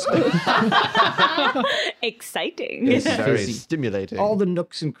bath. That was Exciting. It's very Fizzy. stimulating. all the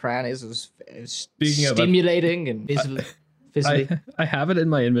nooks and crannies. It was Speaking of- stimulating and fizzly. I have it in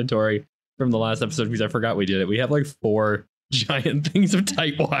my inventory, from the last episode because I forgot we did it. We have like 4 giant things of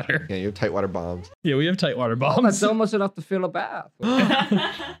tight water. Yeah, you have tight water bombs. Yeah, we have tight water Oh, bombs. that's almost enough to fill a bath.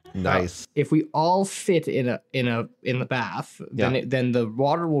 Nice. If we all fit in the bath, then the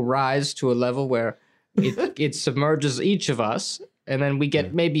water will rise to a level where it submerges each of us, and then we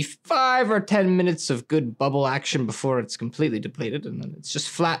get maybe 5 or 10 minutes of good bubble action before it's completely depleted, and then it's just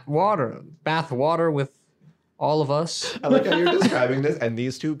flat water, bath water with all of us. I like how you're describing this, and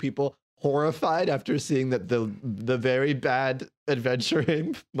these two people horrified after seeing that the very bad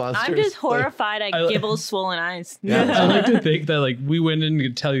adventuring monsters. I'm just horrified at Gibble's swollen eyes. I like to think that like we went in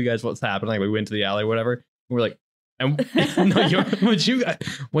to tell you guys what's happening. Like we went to the alley or whatever. And we're like, and no,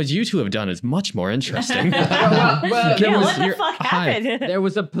 what you two have done is much more interesting. well, Yeah, what the fuck happened? there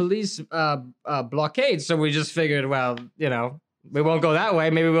was a police blockade, so we just figured, well, we won't go that way.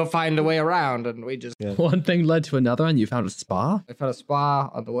 Maybe we'll find a way around, and we just One thing led to another, and you found a spa. I found a spa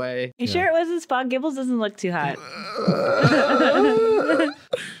on the way. You sure it was a spa? Gibbles doesn't look too hot.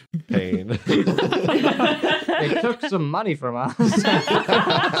 Pain. They took some money from us.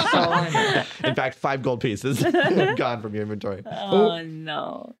 That's all I know. In fact, 5 gold pieces gone from your inventory. Oh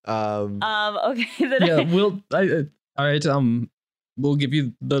no. Okay. Then Yeah, all right. We'll give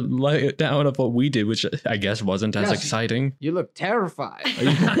you the lowdown of what we did, which I guess wasn't as Yes. exciting. You look terrified.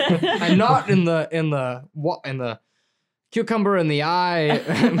 And not in the cucumber in the eye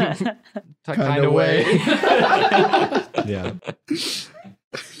kind of way. Yeah.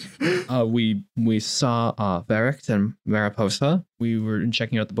 We saw Varric and Mariposa. We were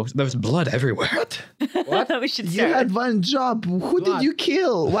checking out the books. There was blood everywhere. what? We should You start. had one job. Who Blood. did you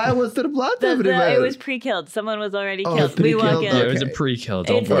kill? Why was there blood everywhere? It was pre-killed. Someone was already Oh, killed. We walk pre-killed, in. Yeah, it was a Okay. pre-kill.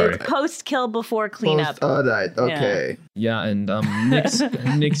 Don't It's worry. post-kill before cleanup. All right. Okay. Yeah, and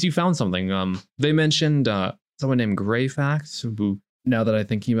Nix, you found something. They mentioned someone named Greyfax, who, now that I'm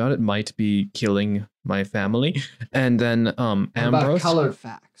thinking about it, might be killing my family. And then What about Ambrose. colored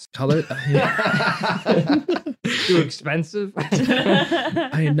facts? Colored. Too expensive?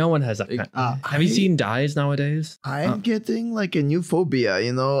 No one has that. Have you seen dyes nowadays? I'm getting like a new phobia, I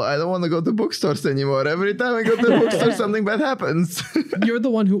don't want to go to bookstores anymore. Every time I go to the bookstore, something bad happens. You're the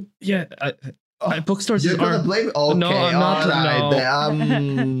one who. Yeah. Bookstores You're gonna aren't. blame? Okay, No, I'm not. all right, No.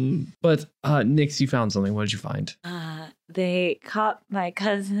 then, But Nix, you found something. What did you find? They caught my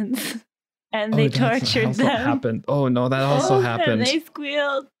cousins and they tortured also them. happened. Oh no, that also happened. And they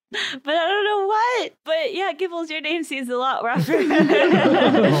squealed. But I don't know what. But yeah, Gibbles, your name seems a lot rougher.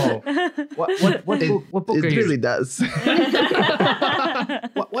 What book it are you? really does.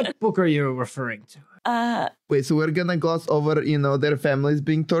 What book are you referring to? Wait, so we're gonna gloss over, their families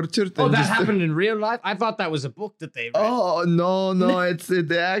being tortured? Oh, and that just- happened in real life? I thought that was a book that they read. Oh no, it's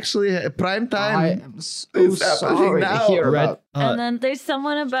actually prime time. I am so It's happening sorry now. to hear Red. about and then there's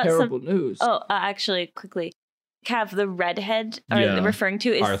someone about terrible news. actually, quickly. Cav, the redhead are Yeah. referring to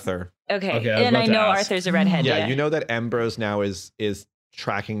is Arthur. Okay, Okay, I was and about I to know ask. Arthur's a redhead. Yeah, Yeah, you know that Ambrose now is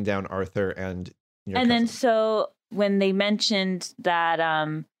tracking down Arthur and your and then cousin. so when they mentioned that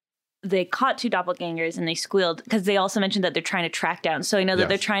they caught 2 doppelgangers and they squealed because they also mentioned that they're trying to track down. So I know that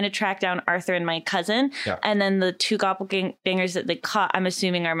they're Yes. trying to track down Arthur and my cousin. Yeah. And then the 2 doppelgangers that they caught, I'm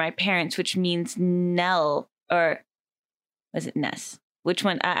assuming, are my parents, which means Nell or was it Ness? Which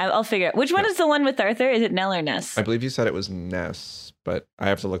one? I'll figure out. Which one is the one with Arthur? Is it Nell or Ness? I believe you said it was Ness, but I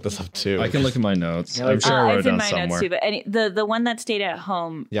have to look this up too. I can look at my notes. Yeah, I'm sure I wrote it's it in down my somewhere. notes too. But the one that stayed at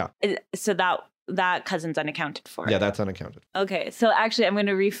home. Yeah. So that cousin's unaccounted for. Yeah, that's unaccounted. Okay, so actually, I'm going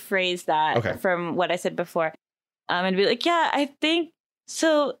to rephrase that from what I said before. And be like, yeah, I think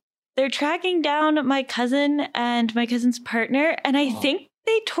so. They're tracking down my cousin and my cousin's partner, and I think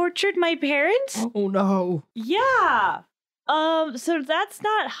they tortured my parents. Oh no. Yeah. So that's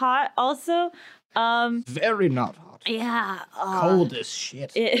not hot. Also, Very not hot. yeah. Cold as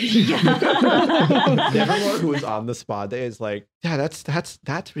shit. Yeah. Nevermore, who was on the spa day, is like, yeah,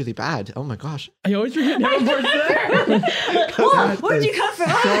 that's really bad. Oh my gosh. I always forget Nevermore's there. Whoa, where'd you come from?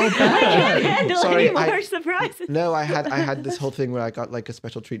 I can't handle Sorry, any more surprises. No, I had this whole thing where I got like a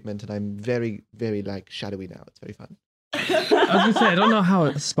special treatment, and I'm very, very like shadowy now. It's very fun. I was gonna say I don't know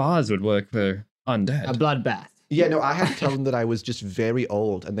how spas would work for undead. A bloodbath. Yeah, no, I had to tell them that I was just very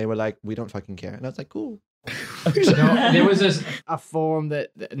old, and they were like, we don't fucking care. And I was like, cool. No, there was a form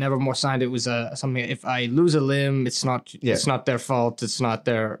that Nevermore signed. It was something. If I lose a limb, it's not their fault. It's not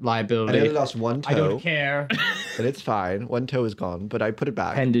their I liability. only lost one toe, I don't care. and it's fine. One toe is gone, but I put it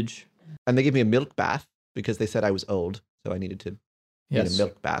back. Appendage. And they gave me a milk bath because they said I was old, so I needed to need Yes. a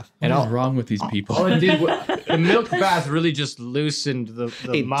milk bath. And What's all, wrong with these people? all it did was, the milk bath really just loosened the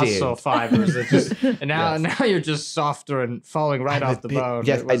It muscle did. fibers. It just, and now Yes. now you're just softer and falling right I'm a off the bit- bone.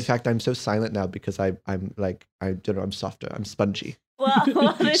 Yes, It was- in fact, I'm so silent now because I'm like, I don't know, I'm softer. I'm spongy.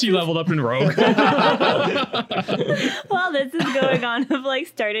 Well, this She is- leveled up in Rogue. while this is going on, I've like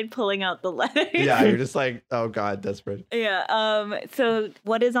started pulling out the letters. Yeah, you're just like, oh God, desperate. Yeah. So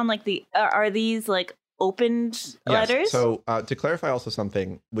what is on like the are these like opened letters? Yes. So to clarify also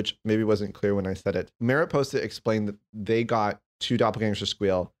something which maybe wasn't clear when I said it, Mariposa explained that they got two doppelgangers to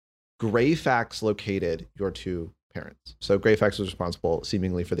Squeal. Greyfax located your two parents. So Greyfax was responsible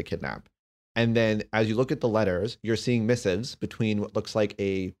seemingly for the kidnap. And then as you look at the letters, you're seeing missives between what looks like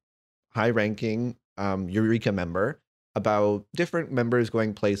a high-ranking Eureka member about different members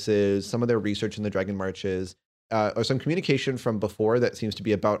going places, some of their research in the Dragon Marches, or some communication from before that seems to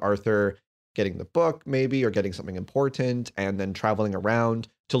be about Arthur getting the book maybe, or getting something important, and then traveling around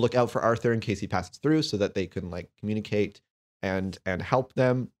to look out for Arthur in case he passes through so that they can like communicate and help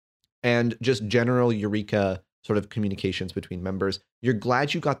them, and just general Eureka sort of communications between members. You're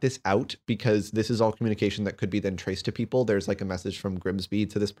glad you got this out because this is all communication that could be then traced to people. There's like a message from Grimsby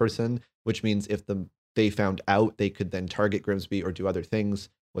to this person, which means if they found out, they could then target Grimsby or do other things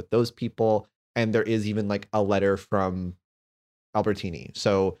with those people. And there is even like a letter from Albertini.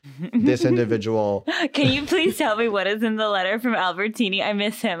 So this individual, Can you please tell me what is in the letter from Albertini? I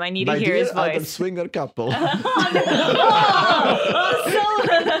miss him. I need to my hear dear his Adam voice. Swinger couple.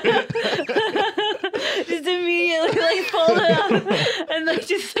 Just immediately like fold it up and like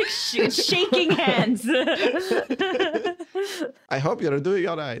just like shaking hands. I hope you're doing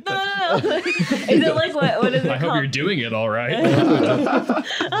all right. No. Is it like what is it I hope called? you're doing it all right.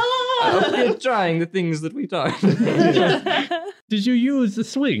 I hope you're trying the things that we talked. Did you use the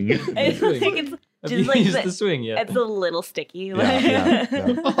swing? I think it's Have just you like used the- the swing yet? it's a little sticky. Yeah.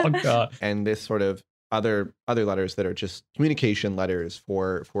 Oh god. And this sort of other letters that are just communication letters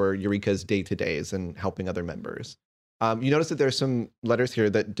for Eureka's day-to-days and helping other members. You notice that there's some letters here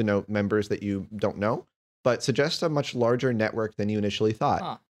that denote members that you don't know, but suggest a much larger network than you initially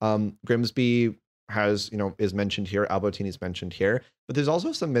thought. Grimsby is mentioned here, Albertini's mentioned here, but there's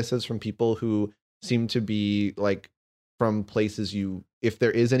also some missives from people who seem to be like from places if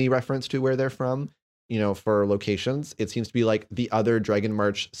there is any reference to where they're from, for locations, it seems to be like the other Dragon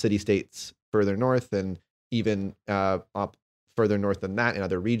March city-states further north, and even up further north than that in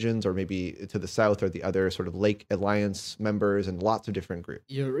other regions, or maybe to the south, or the other sort of Lake Alliance members, and lots of different groups.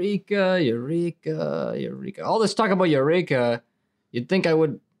 Eureka. All this talk about Eureka, you'd think I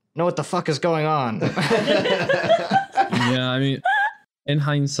would know what the fuck is going on. Yeah, I mean, in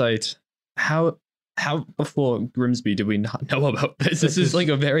hindsight, how before Grimsby did we not know about this? This is like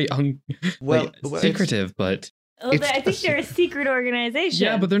a very secretive, but Well, I think they're a secret organization.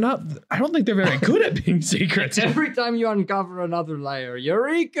 yeah, but they're not. I don't think they're very good at being secret. Every time you uncover another layer,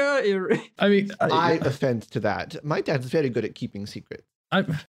 Eureka. I mean, I offend to that. My dad's very good at keeping secrets.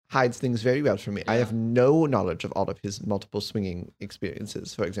 Hides things very well from me. I have no knowledge of all of his multiple swinging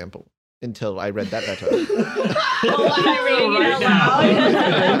experiences, for example, until I read that letter. Am I reading it out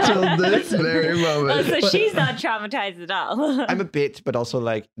loud? Until this very Oh, moment. so she's not traumatized at all. I'm a bit, but also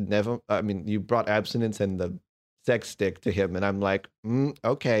like never. I mean, you brought abstinence and the sex stick to him, and I'm like,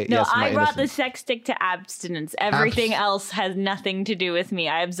 okay. No, yes, my I brought the innocence. sex stick to abstinence. Everything else has nothing to do with me.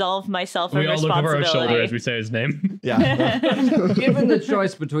 I absolve myself of we all look over our responsibility. shoulder as we say his name. Yeah. Given the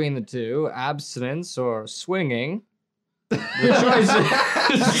choice between the two, abstinence or swinging, the choice is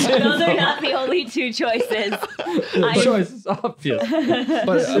Those are not the only two choices. the choice is obvious. But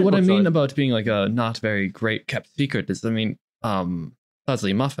what I Simple mean choice. about being like a not very great kept secret is, I mean,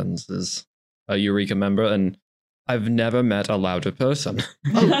 Leslie Muffins is a Eureka member, and I've never met a louder person.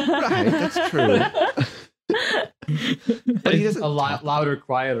 Oh, right. That's true. But he doesn't. A louder,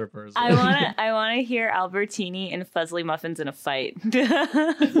 quieter person. I wanna hear Albertini and Fuzzly Muffins in a fight. What the fuck do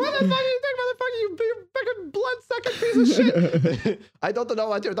you think, motherfucker? You big fucking blood-sucking piece of shit. I don't know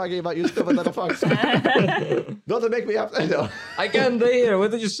what you're talking about, you stupid little fox. Don't make me up. No. I can't hear.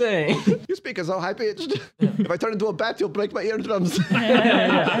 What did you say? You speak as so high-pitched. If I turn into a bat, you'll break my eardrums.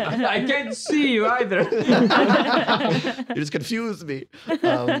 I can't see you either. You just confuse me.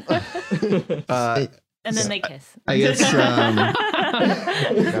 And then they kiss. I guess No.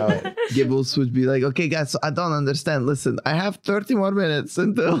 Gibbles would be like, okay, guys, so I don't understand. Listen, I have 30 more minutes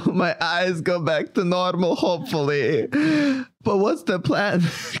until my eyes go back to normal, hopefully. But what's the plan?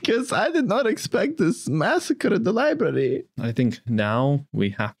 Because I did not expect this massacre at the library. I think now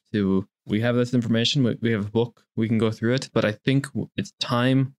we have this information. We have a book. We can go through it. But I think it's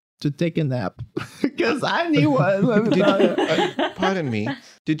time to take a nap because I need one. Pardon me.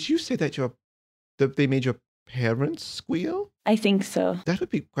 Did you say that they made your parents squeal? I think so. That would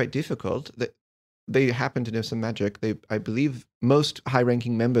be quite difficult. They happen to know some magic. I believe most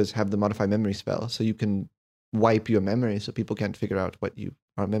high-ranking members have the modify memory spell, so you can wipe your memory so people can't figure out what you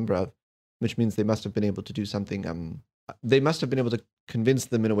are a member of, which means they must have been able to do something. They must have been able to convince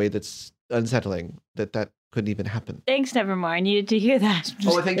them in a way that's unsettling that couldn't even happen. Thanks, Nevermore. I needed to hear that.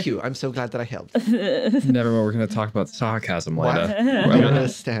 Oh, thank you. I'm so glad that I helped. Nevermore, we're going to talk about sarcasm later. I don't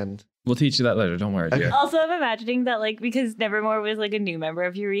understand. We'll teach you that later. Don't worry, dear. Also, I'm imagining that, like, because Nevermore was like a new member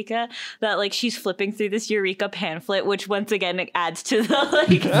of Eureka, that like she's flipping through this Eureka pamphlet, which once again adds to the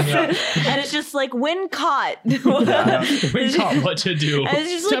like, and it's just like when caught, When caught, what to do? And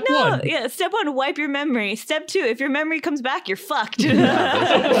it's just Step like, no, one. yeah. Step 1, wipe your memory. Step 2, if your memory comes back, you're fucked.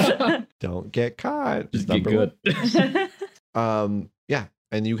 Don't get caught. Just Number get good. one. Yeah,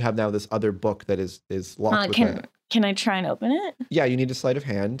 and you have now this other book that is locked with that. Can I try and open it? Yeah, you need a sleight of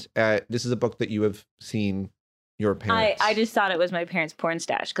hand. This is a book that you have seen your parents. I just thought it was my parents' porn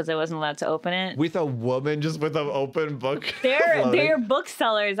stash because I wasn't allowed to open it. with a woman just with an open book. They're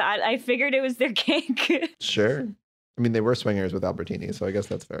booksellers. I figured it was their kink. Sure. I mean, they were swingers with Albertini, so I guess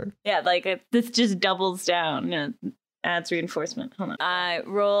that's fair. Yeah, like this just doubles down. Yeah, adds reinforcement. Hold on. I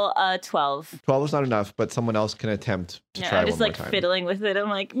roll a 12. 12 is not enough, but someone else can attempt to try I'm one just more like time. fiddling with it. I'm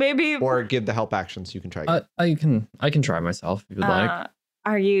like, maybe. Or give the help action so you can try again. I can try myself if you'd like.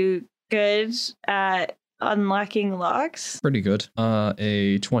 Are you good at unlocking locks? Pretty good.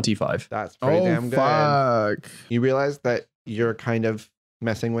 A 25. That's pretty damn good. Fuck. You realize that you're kind of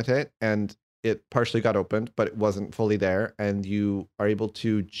messing with it and it partially got opened, but it wasn't fully there. And you are able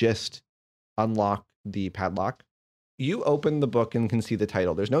to just unlock the padlock. You open the book and can see the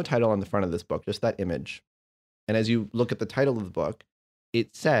title. There's no title on the front of this book, just that image. And as you look at the title of the book,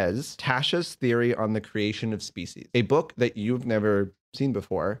 it says Tasha's Theory on the Creation of Species, a book that you've never seen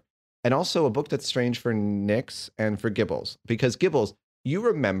before, and also a book that's strange for Nyx and for Gibbles. Because Gibbles, you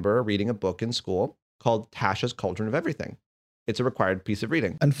remember reading a book in school called Tasha's Cauldron of Everything. It's a required piece of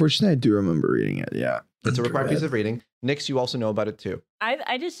reading. Unfortunately, I do remember reading it. Yeah. It's a required piece of reading. Nyx, you also know about it too.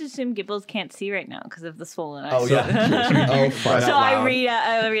 I just assume Gibbles can't see right now because of the swollen eyes. Oh, yeah. Oh, fuck. So I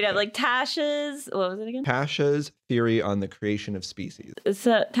read out like Tasha's, what was it again? Tasha's Theory on the Creation of Species.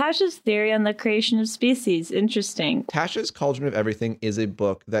 So Tasha's Theory on the Creation of Species. Interesting. Tasha's Cauldron of Everything is a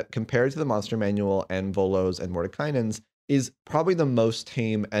book that, compared to the Monster Manual and Volo's and Mordekainen's, is probably the most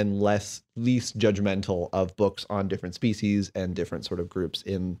tame and least judgmental of books on different species and different sort of groups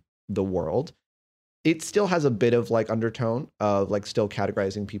in the world. It still has a bit of like undertone of like still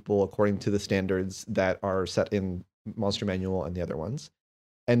categorizing people according to the standards that are set in Monster Manual and the other ones.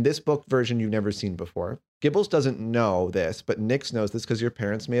 And this book version you've never seen before. Gibbles doesn't know this, but Nyx knows this because your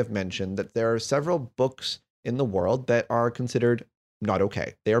parents may have mentioned that there are several books in the world that are considered not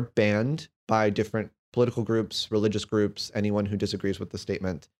okay. They are banned by different political groups, religious groups, anyone who disagrees with the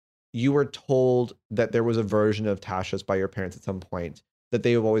statement. You were told that there was a version of Tasha's by your parents at some point that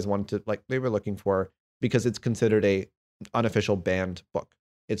they have always wanted to, like, they were looking for, because it's considered a unofficial banned book.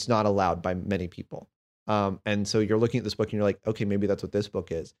 It's not allowed by many people. And so you're looking at this book and you're like, okay, maybe that's what this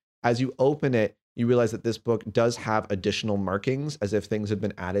book is. As you open it, you realize that this book does have additional markings as if things have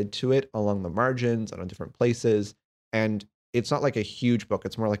been added to it along the margins and on different places. And it's not like a huge book.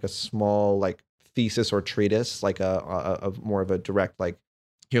 It's more like a small, like, thesis or treatise, like a more of a direct, like,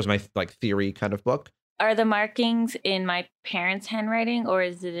 here's my like theory kind of book. Are the markings in my parents' handwriting or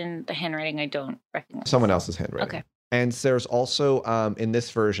is it in the handwriting I don't recognize? Someone else's handwriting. Okay. And there's also, in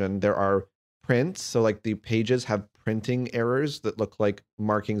this version, there are prints. So like the pages have printing errors that look like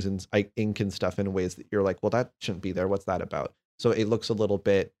markings and like ink and stuff in ways that you're like, well, that shouldn't be there. What's that about? So it looks a little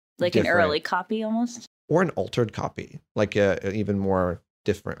bit like different. An early copy almost? Or an altered copy, like an even more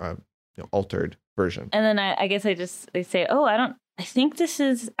different, altered version. And then I guess they say, oh, I think this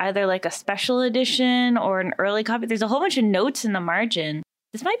is either like a special edition or an early copy. There's a whole bunch of notes in the margin.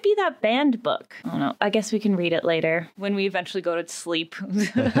 This might be that banned book. I don't know. I guess we can read it later when we eventually go to sleep.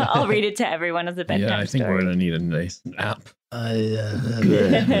 I'll read it to everyone as a bedtime Yeah, I think story. we're going to need a nice nap.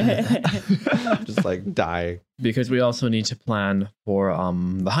 Just like die. Because we also need to plan for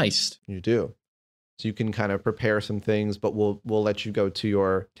the heist. You do. So you can kind of prepare some things, but we'll let you go to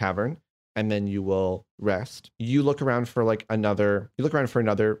your tavern and then you will rest. You look around for another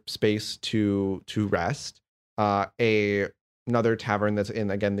space to rest. Another tavern that's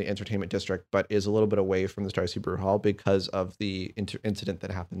in, again, the entertainment district, but is a little bit away from the Starseed Brew Hall because of the incident that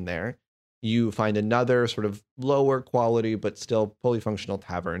happened there. You find another sort of lower quality, but still fully functional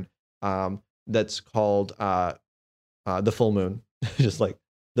tavern that's called the Full Moon. Just like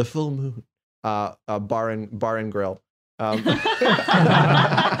the full moon, bar and grill. A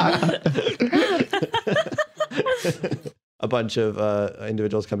bunch of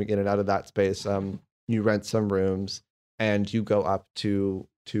individuals coming in and out of that space. You rent some rooms and you go up to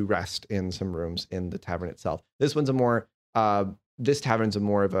rest in some rooms in the tavern itself. This tavern's a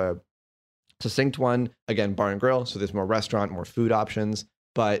more of a succinct one. Again, bar and grill, so there's more restaurant, more food options.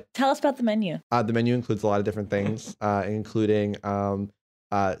 But Tell us about the menu. the menu includes a lot of different things, including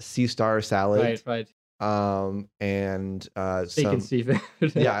sea star salad, Right. and Steak some and seafood.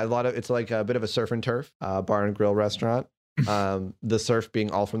 yeah, it's like a bit of a surf and turf bar and grill restaurant. The surf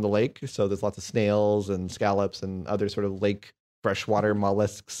being all from the lake, so there's lots of snails and scallops and other sort of lake freshwater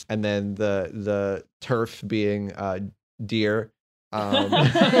mollusks, and then the turf being deer.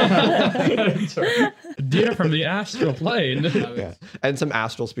 Deer from the astral plane. Yeah, and some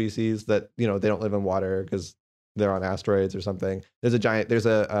astral species that they don't live in water because they're on asteroids or something. There's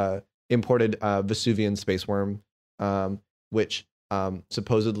a imported Vesuvian space worm, which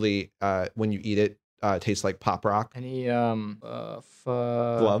supposedly when you eat it tastes like pop rock. Any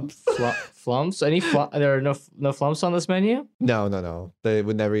Flumps? Flumps? There are no flumps on this menu? No. They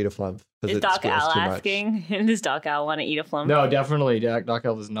would never eat a flump. Is It Doc squeals Al too much. asking? Does Doc Al want to eat a flump? No, definitely. Doc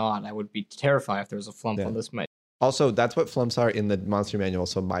Elf is not. I would be terrified if there was a flump Yeah. on this menu. Also, that's what flumps are in the monster manual.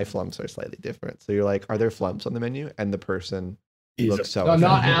 So my flumps are slightly different. So you're like, are there flumps on the menu? And the person looks so. No, I'm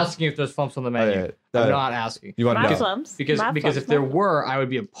not offended. asking if there's flumps on the menu. Okay, I'm not asking. You want to My know? flumps. Because My if flumps, there my were, I would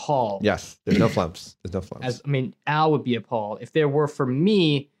be appalled. Yes, there's no flumps. There's no flumps. Al would be appalled. If there were for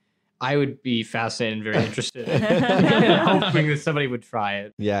me, I would be fascinated and very interested, hoping that somebody would try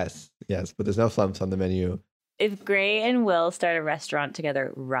it. Yes, but there's no flumps on the menu. If Gray and Will start a restaurant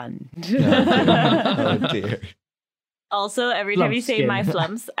together, run. Oh dear. Also, every time you say Flumpskin. my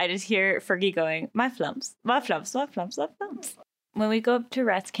flumps, I just hear Fergie going, my flumps, my flumps, my flumps, my flumps. When we go up to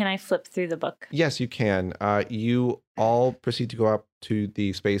rest, can I flip through the book? Yes, you can. You all proceed to go up to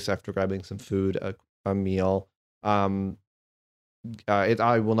the space after grabbing some food, a meal. I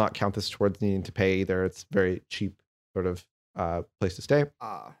will not count this towards needing to pay either. It's very cheap sort of place to stay.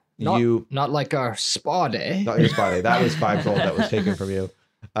 Not like our spa day. Not your spa day. That was 5 gold that was taken from you.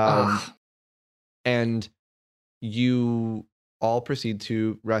 And you all proceed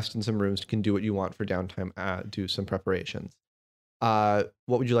to rest in some rooms. You can do what you want for downtime. Do some preparations. What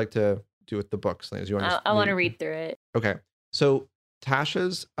would you like to do with the books, Lance? I want to read through it. Okay. So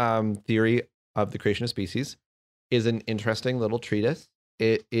Tasha's theory of the creation of species is an interesting little treatise.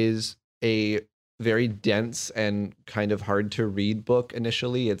 It is a very dense and kind of hard to read book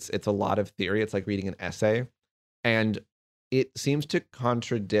initially. It's a lot of theory. It's like reading an essay. And it seems to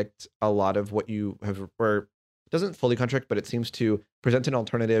contradict a lot of what you have, or doesn't fully contradict, but it seems to present an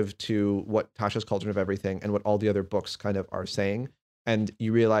alternative to what Tasha's Cauldron of Everything and what all the other books kind of are saying. And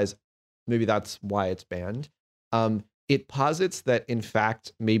you realize maybe that's why it's banned. It posits that, in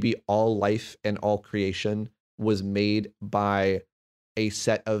fact, maybe all life and all creation was made by a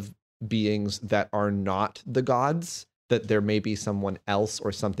set of beings that are not the gods, that there may be someone else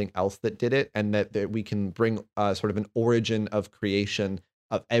or something else that did it, and that we can bring sort of an origin of creation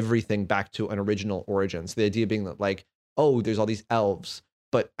of everything back to an original origin. So the idea being that, like, oh, there's all these elves,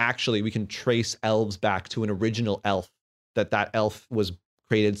 but actually we can trace elves back to an original elf, that elf was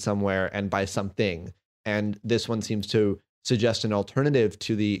created somewhere and by something. And this one seems to suggest an alternative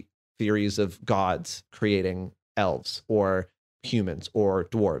to the theories of gods creating elves or humans or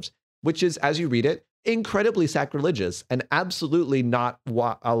dwarves, which is, as you read it, incredibly sacrilegious and absolutely not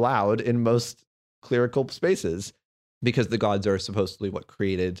allowed in most clerical spaces, because the gods are supposedly what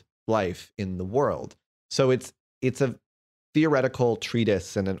created life in the world. So it's a theoretical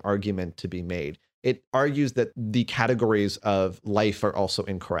treatise and an argument to be made. It argues that the categories of life are also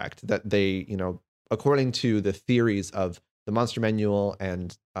incorrect, that they, according to the theories of the Monster Manual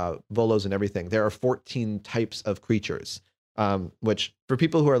and Volos and everything, there are 14 types of creatures, which, for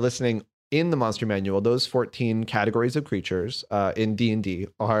people who are listening in the Monster Manual, those 14 categories of creatures in D&D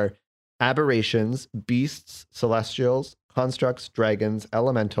are aberrations, beasts, celestials, constructs, dragons,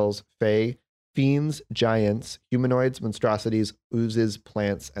 elementals, fae, fiends, giants, humanoids, monstrosities, oozes,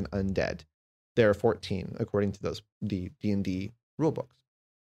 plants, and undead. There are 14 according to the D&D rulebooks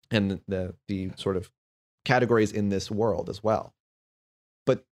and the sort of categories in this world as well.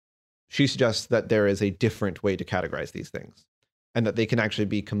 But she suggests that there is a different way to categorize these things, and that they can actually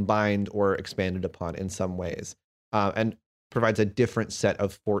be combined or expanded upon in some ways, and provides a different set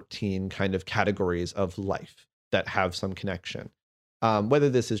of 14 kind of categories of life that have some connection. Whether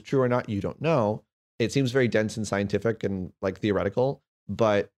this is true or not, you don't know. It seems very dense and scientific and like theoretical,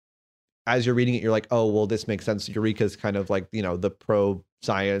 but as you're reading it, you're like, oh, well, this makes sense. Eureka's kind of like, the pro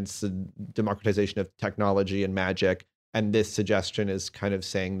science and democratization of technology and magic. And this suggestion is kind of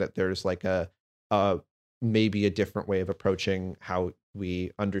saying that there's like a maybe a different way of approaching how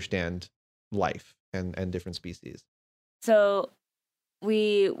we understand life and different species. So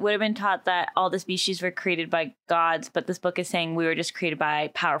we would have been taught that all the species were created by gods, but this book is saying we were just created by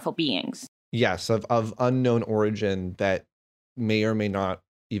powerful beings. Yes, of unknown origin that may or may not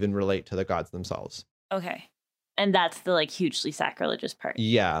even relate to the gods themselves. Okay. And that's the like hugely sacrilegious part.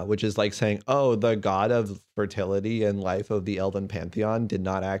 Yeah, which is like saying, oh, the god of fertility and life of the elven pantheon did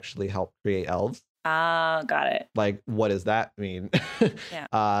not actually help create elves. Ah, got it. Like, what does that mean?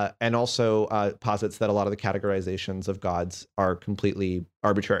 Yeah. And also posits that a lot of the categorizations of gods are completely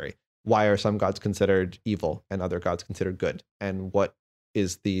arbitrary. Why are some gods considered evil and other gods considered good? And what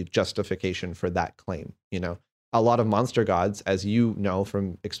is the justification for that claim? You know, a lot of monster gods, as you know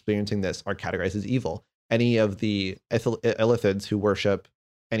from experiencing this, are categorized as evil. Any of the illithids who worship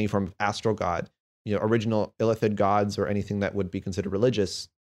any form of astral god, you know, original illithid gods or anything that would be considered religious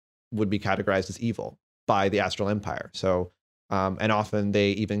would be categorized as evil by the astral empire. So, and often they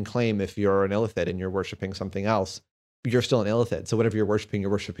even claim if you're an illithid and you're worshiping something else, you're still an illithid. So whatever you're worshiping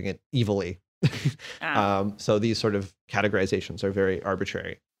it evilly. So these sort of categorizations are very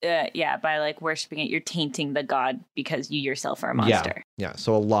arbitrary. Yeah, by like worshiping it, you're tainting the god because you yourself are a monster. Yeah.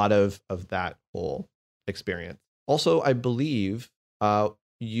 So a lot of that whole experience. Also, I believe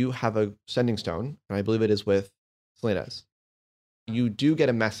you have a sending stone, and I believe it is with Selena's. You do get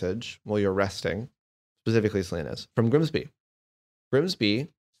a message while you're resting, specifically Selena's, from Grimsby. Grimsby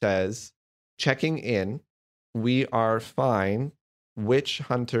says, checking in, we are fine. Witch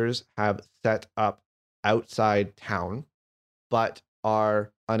hunters have set up outside town, but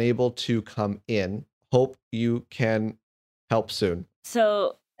are unable to come in. Hope you can help soon.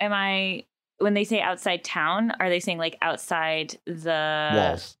 So when they say outside town, are they saying like outside the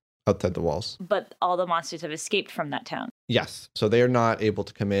walls? Outside the walls. But all the monsters have escaped from that town. Yes. So they are not able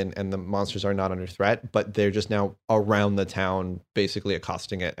to come in and the monsters are not under threat, but they're just now around the town, basically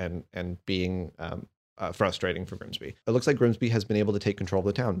accosting it and being frustrating for Grimsby. It looks like Grimsby has been able to take control of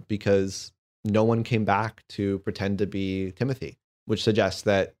the town because no one came back to pretend to be Timothy, which suggests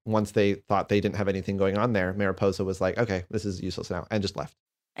that once they thought they didn't have anything going on there, Mariposa was like, okay, this is useless now, and just left.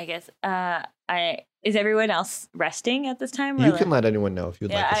 I guess. Is everyone else resting at this time? You can let anyone know if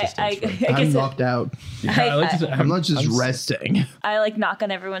you'd like assistance. I'm locked out. I'm not just resting. I like knock on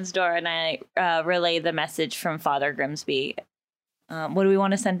everyone's door and I relay the message from Father Grimsby. What do we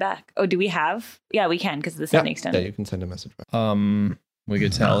want to send back? Oh, do we have? Yeah, we can because of the sending stone. Yeah, you can send a message back. We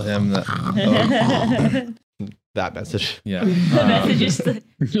could tell him that. That message. Yeah. The message is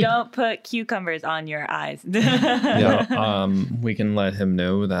don't put cucumbers on your eyes. Yeah. We can let him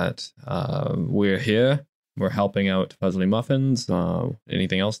know that we're here. We're helping out Fuzzly Muffins.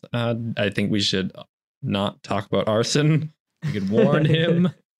 Anything else to add? I think we should not talk about arson. We could warn him.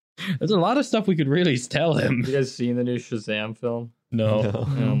 There's a lot of stuff we could really tell him. You guys seen the new Shazam film? No.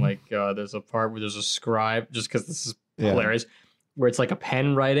 Oh my god, there's a part where there's a scribe, just because this is hilarious, where it's like a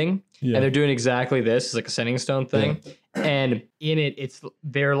pen writing, and they're doing exactly this. It's like a sending stone thing. And in it,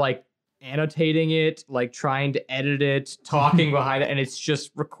 they're like annotating it, like trying to edit it, talking behind it, and it's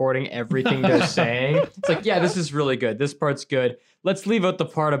just recording everything they're saying. It's like, yeah, this is really good. This part's good. Let's leave out the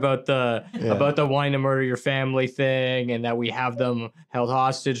part about the wanting to murder your family thing and that we have them held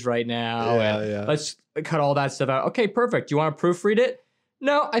hostage right now. Let's cut all that stuff out. Okay, perfect. You want to proofread it?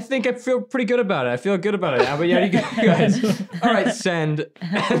 No, I think I feel pretty good about it. I feel good about it now. But yeah, you guys, all right, send.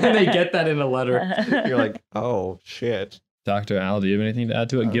 And then they get that in a letter. You're like, oh, shit. Dr. Al, do you have anything to add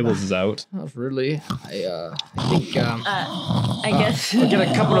to it? Gibbles is out. Not really. I think I guess I'll get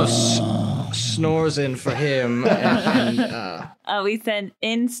a couple of snores in for him. We send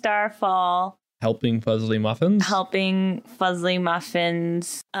in Starfall. Helping Fuzzly Muffins? Helping Fuzzly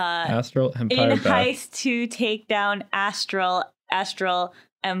Muffins. Astral Empire. In heist to take down Astral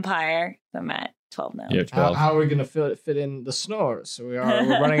Empire. I'm at 12 now. Yeah, 12. How are we going to fit in the snores? We're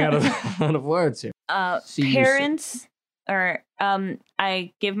running out of words here. Parents, or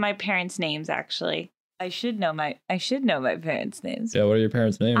I give my parents' names. Actually, I should know my parents' names. Yeah, what are your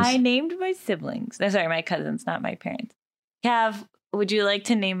parents' names? I named my siblings. No, sorry, my cousins, not my parents. Cav, would you like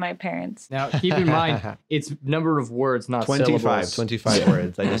to name my parents? Now, keep in mind, it's number of words, not 25, syllables. 25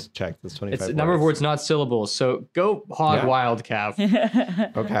 words. I just checked. It's 25 It's number of words, not syllables. So go hog wild, Cav,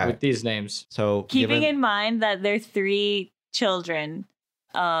 Okay. with these names. So Keeping in mind that they're 3 children.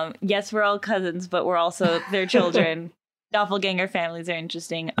 Yes, we're all cousins, but we're also their children. Doppelganger families are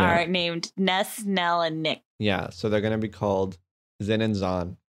interesting. Are named Ness, Nell, and Nick. Yeah, so they're going to be called Zin and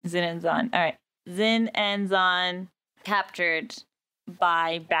Zon. Zin and Zon. All right. Zin and Zon captured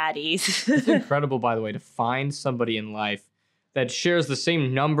by baddies. It's incredible, by the way, to find somebody in life that shares the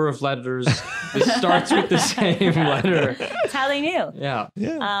same number of letters, that starts with the same letter. That's how they knew.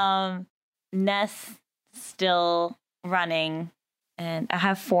 Yeah. Ness still running, and I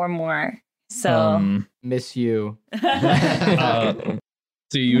have 4 more. So Miss you.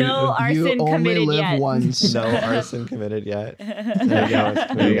 So you, no arson You only committed live yet. once. No arson committed yet. There you go.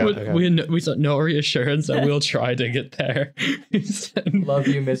 There you go. Okay. we got no reassurance that we'll try to get there. He said, Love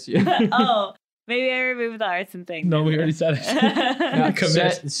you, miss you. Oh, maybe I removed the arson thing. no, we already said it. Yeah,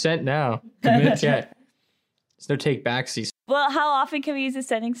 Commit. sent now. Commit. Yeah. There's no take backsies. Well, how often can we use a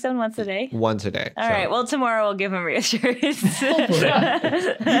sending stone? Once a day? Once a day. All right. Well, tomorrow we'll give him reassurance. Still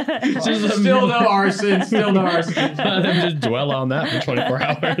no arson. Still no arson. Let him just dwell on that for 24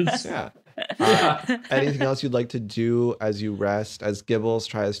 hours. Yeah. Anything else you'd like to do as you rest, as Gibbles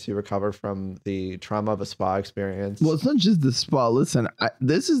tries to recover from the trauma of a spa experience? Well, it's not just the spa. Listen,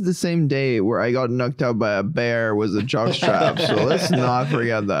 this is the same day where I got knocked out by a bear with a jockstrap. So let's not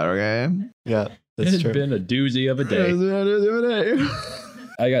forget that, okay? Yeah, that's It's true. been a doozy of a day.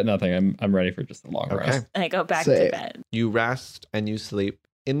 I got nothing. I'm ready for just a long Okay. rest. I go back Say- to bed. You rest and you sleep.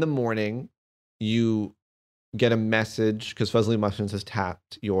 In the morning, you get a message because Fuzzly Muffins has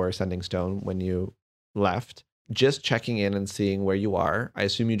tapped your sending stone when you left. Just checking in and seeing where you are. I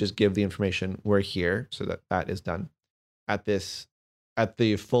assume you just give the information, we're here, so that is done. At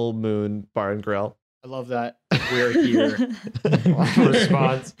the Full Moon Bar and Grill. I love that. We're here.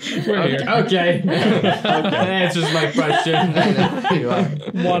 Response. We're here. Okay. That answers my question. You are.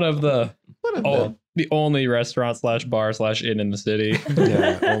 One of the One of them. the only restaurant / bar / inn in the city.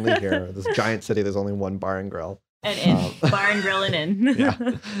 Yeah, only here. This giant city, there's only one bar and grill. And in. Bar and grill and in.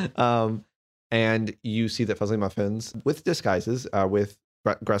 Yeah. And you see that Fuzzly Muffins, with disguises, with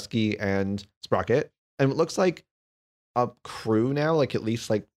Grusky and Sprocket, and it looks like a crew now, like at least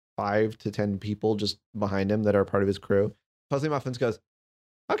like 5 to 10 people just behind him that are part of his crew. Fuzzly Muffins goes,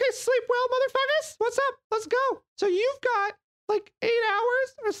 "Okay, sleep well, motherfuckers. What's up? Let's go. So you've got like 8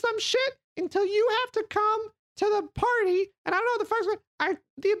 hours or some shit until you have to come to the party. And I don't know what the fuck's going.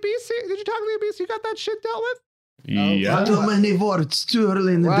 The BC. Did you talk to the BC? You got that shit dealt with? Yeah. Too many words, too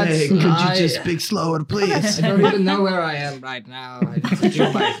early in the What? day. Could you I- just speak slower, please? I don't even know where I am right now. I need to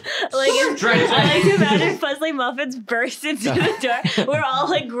do my I like to imagine Fuzzly Muffins burst into the door. We're all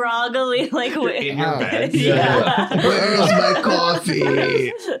like groggily, like In your beds. Yeah. Where's my coffee?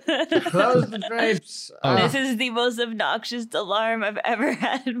 close the drapes. This is the most obnoxious alarm I've ever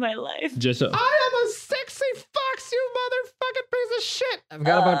had in my life. Just I am a sexy fox, you motherfucking piece of shit. I've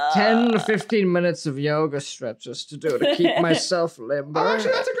got about 10 to 15 minutes of yoga stretches to do to keep myself limber. Oh,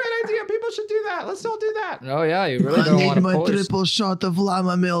 actually, that's a great idea. People should do that. Let's all do that. Oh yeah, you really I don't need want to my pull yourself. triple shot of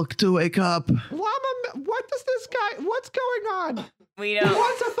llama milk to wake up. What does this guy? What's going on? We He don't.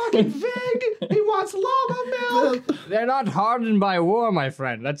 wants a fucking vig. He wants llama milk. They're not hardened by war, my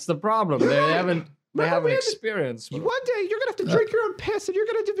friend. That's the problem. They haven't we had to- experienced. One day you're gonna have to drink your own piss, and you're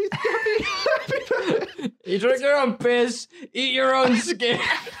gonna be happy. You drink your own piss, eat your own skin.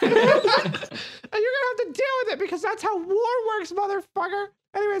 And you're gonna have to deal with it because that's how war works, motherfucker.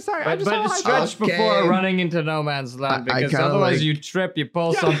 Anyway, sorry. I'm But, just all but hyped stretch up. before running into no man's land I because kinda otherwise like- you trip, you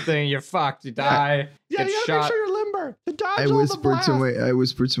pull Yeah. something, you're fucked, you die, Yeah, get you gotta shot. make sure you're limber to dodge I all the whispered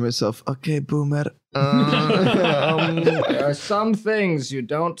blast. to myself, "Okay, boomer." There are some things you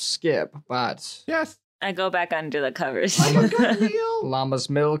don't skip, but Yes. I go back under the covers. Oh my god, Neil. llama's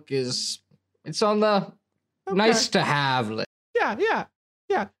milk it's on the Okay. nice to have list. Yeah.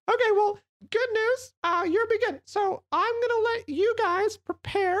 Okay, well, good news. You're begin. So I'm gonna let you guys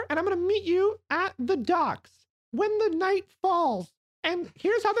prepare, and I'm gonna meet you at the docks when the night falls. And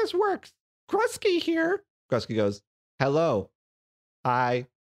here's how this works. Grusky here. Grusky goes, "Hello. Hi.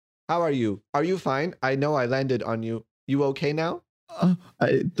 How are you? Are you fine? I know I landed on you. You okay now?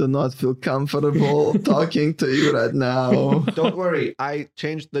 I do not feel comfortable talking to you right now. Don't worry. I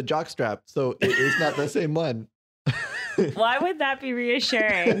changed the jockstrap, so it is not the same one. Why would that be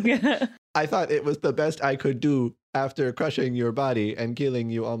reassuring? I thought it was the best I could do after crushing your body and killing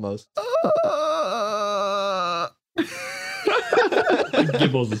you almost."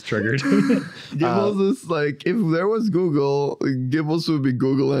 Gibbles is triggered. Gibbles is like, if there was Google, Gibbles would be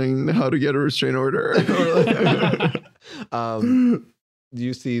Googling how to get a restraint order.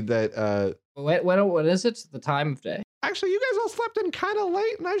 You see that What is it? The time of day? actually you guys all slept in kind of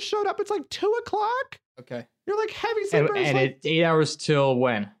late and I showed up. It's like 2:00. Okay. You're like heavy And, sleepers. and like, it's 8 hours till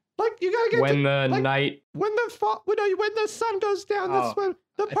when? like you gotta get When to, the like, night. when the fall when the sun goes down. That's Oh. when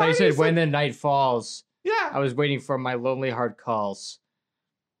the I thought you party said is when like- the night falls. Yeah. I was waiting for my lonely heart calls.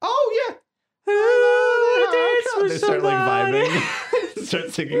 Oh yeah. They start like vibing,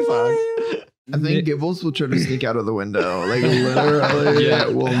 start singing songs. I think Gibbles will try to sneak out of the window. Like literally, Yeah.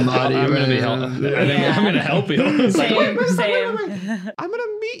 will not I'm even. gonna be I think I'm gonna help you. Same. I'm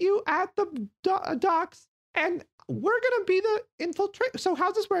gonna meet you at the docks, and we're gonna be the infiltrate. So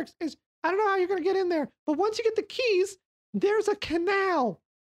how this works is, I don't know how you're gonna get in there, but once you get the keys, there's a canal,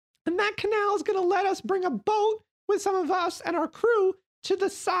 and that canal is gonna let us bring a boat with some of us and our crew to the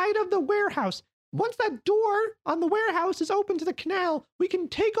side of the warehouse. Once that door on the warehouse is open to the canal, we can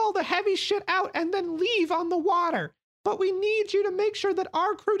take all the heavy shit out and then leave on the water. But we need you to make sure that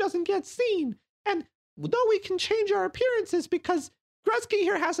our crew doesn't get seen. And though we can change our appearances because Grusky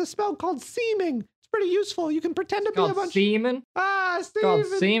here has a spell called seeming. It's pretty useful. You can pretend to be a Called bunch. semen. Steven. Called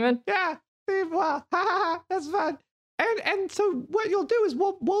semen. Yeah, Steve. Well, that's fun. And so what you'll do is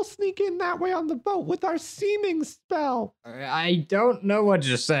we'll sneak in that way on the boat with our seeming spell. I don't know what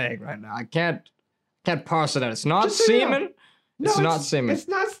you're saying right now. I can't parse it out. It's not Just so you know. semen. It's not semen. It's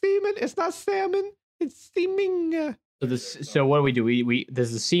not semen. It's not salmon. It's seeming. So what do? We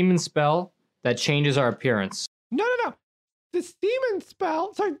there's a semen spell that changes our appearance. No. The semen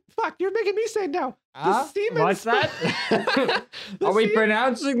spell. Sorry, fuck. You're making me say no. The semen What's spell. that? The Are we semen-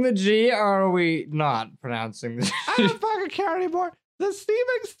 pronouncing the G or are we not pronouncing the G? I don't fucking care anymore. The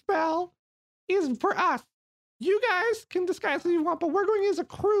seeming spell is for us. You guys can disguise as you want, but we're going as a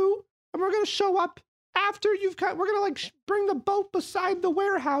crew, and we're going to show up after you've got. We're going to bring the boat beside the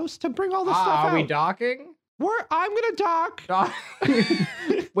warehouse to bring all the stuff out. Are we docking? I'm going to dock.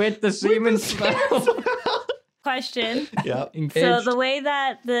 With the semen With the semen spell. Question. Yep. So the way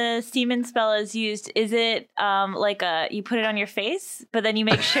that the semen spell is used, is it like you put it on your face, but then you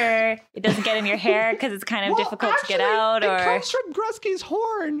make sure it doesn't get in your hair because it's kind of difficult to get out, It or comes from Grusky's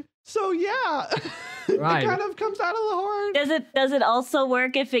horn. So yeah, Right. It kind of comes out of the horn. does it also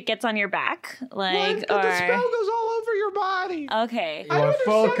work if it gets on your back, like the spell goes all over your body. Okay. You want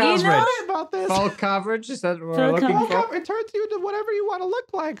full understand coverage. about this. Full coverage? Is that what we're Full looking Full for? cover- It turns you into whatever you want to look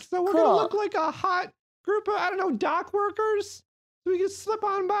like. So we're Cool. gonna look like a hot group of, I don't know, dock workers. So we can slip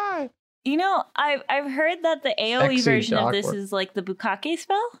on by. You know, I've heard that the AoE Sexy version of dock this work. is like the Bukake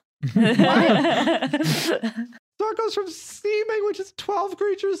spell. So it goes from seeming, which is 12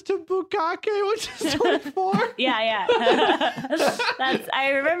 creatures, to Bukake, which is 24. Yeah.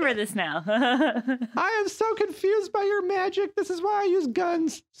 I remember this now. I am so confused by your magic. This is why I use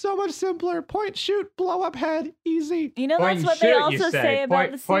guns. So much simpler. Point, shoot, blow up head. Easy. You know, Point that's and what they shoot, you also say about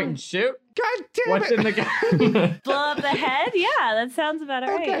point, the point semen. and shoot. God damn What's it. in the gun? Blow up the head? Yeah, that sounds about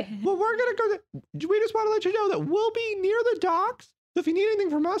right. Okay, well, we're going to go. We just want to let you know that we'll be near the docks. So if you need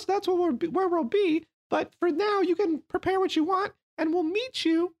anything from us, that's where we'll be. But for now, you can prepare what you want, and we'll meet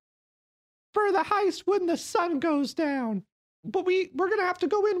you for the heist when the sun goes down. But we're going to have to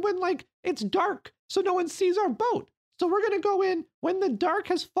go in when, it's dark, so no one sees our boat. So we're going to go in when the dark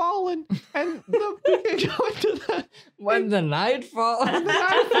has fallen, and we can go into the... When the night falls. When the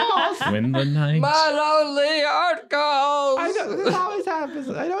night falls. When the night. My lonely heart calls. I know, this always happens.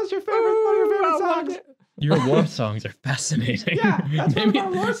 I know it's your favorite, one of your favorite songs. Your war songs are fascinating. Yeah, that's one of maybe,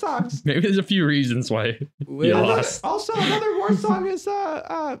 our war songs. maybe there's a few reasons why you lost. Also, another war song is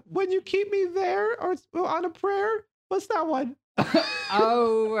 "When You Keep Me There" or on a prayer. What's that one?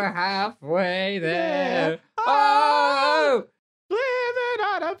 Oh, we're halfway there. Yeah. Oh, Living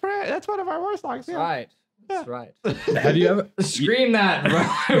on a prayer. That's one of our war songs. that's Yeah. right. That's right. Have you ever? Scream that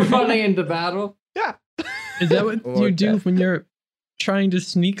running into battle. Yeah. Is that what Or you do death. when you're trying to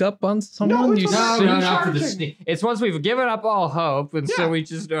sneak up on someone? it's You on No, Sing no, not for the charging. sneak. It's once we've given up all hope, and Yeah. so we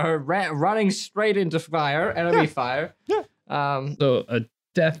just are running straight into fire, enemy Yeah. fire. Yeah. So a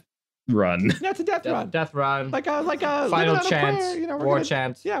death run. That's a death run. Death run. Like a Final living on a chant. prayer, you know, we're War gonna-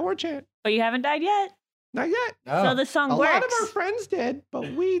 chant. Yeah, war chant. But you haven't died yet. Not yet. Oh. So the song A works. lot of our friends did,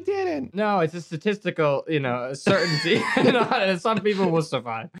 but we didn't. No, it's a statistical, certainty. Some people will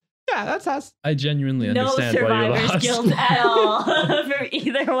survive. Yeah, that's us. I genuinely No understand why you survivor's lost. guilt at all for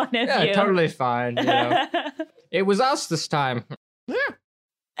either one of Yeah, you. totally fine. It was us this time. Yeah,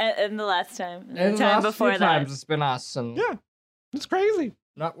 and the last time. And And the time last before few that. times it's been us, and yeah. It's crazy.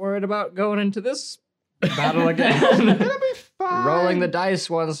 not worried about going into this battle It'll again. be fine. Rolling the dice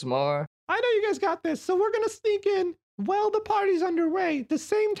once more. I know you guys got this, so we're gonna sneak in while the party's underway, the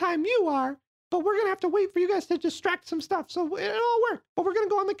same time you are. But we're gonna have to wait for you guys to distract some stuff, so it'll all work. But we're gonna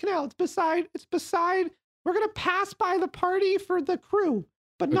go on the canal. It's beside. We're gonna pass by the party for the crew,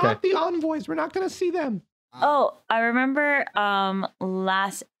 but not the envoys. We're not gonna see them. Oh, I remember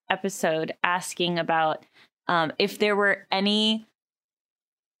last episode asking about if there were any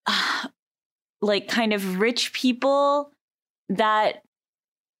kind of rich people that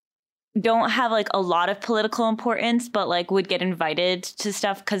don't have like a lot of political importance, but like would get invited to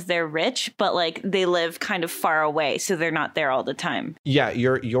stuff because they're rich, but like they live kind of far away, so they're not there all the time. Yeah,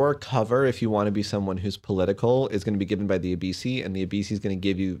 your cover, if you want to be someone who's political, is going to be given by the Abisi, and the Abisi is going to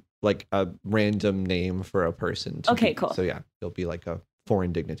give you like a random name for a person. Okay, cool. So yeah, you'll be like a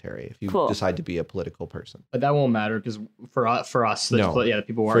foreign dignitary if you Cool. decide to be a political person. But that won't matter because for us, the the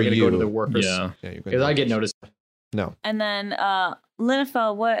people who For are going to go to you. the workers. Yeah. Yeah, you're Because I get noticed. No. And then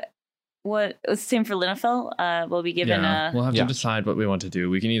Linafel, what same for Linafel? Will be given Yeah, we'll have Yeah. to decide what we want to do.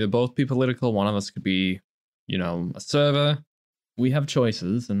 We can either both be political. One of us could be, a server. We have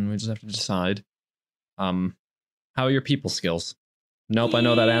choices, and we just have to decide. How are your people skills? Nope, I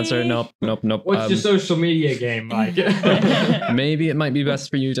know that answer. Nope. What's your social media game, Mike? Maybe it might be best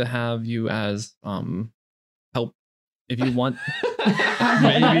for you to have you as help if you want.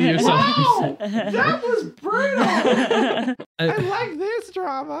 Maybe you're some. That was brutal. I like this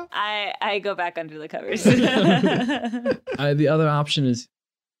drama. I go back under the covers. The other option is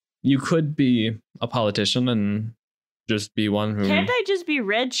you could be a politician and just be one who. Can't I just be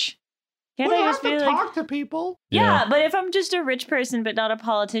rich? Can't I just be like to people. yeah, but if I'm just a rich person but not a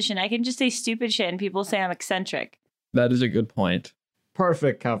politician, I can just say stupid shit and people say I'm eccentric. That is a good point.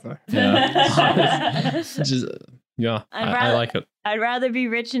 Perfect cover. Yeah. Just, yeah, I'd I rather- like it. I'd rather be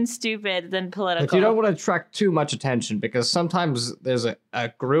rich and stupid than political. But you don't want to attract too much attention because sometimes there's a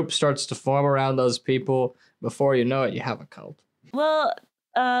group starts to form around those people. Before you know it, you have a cult. Well,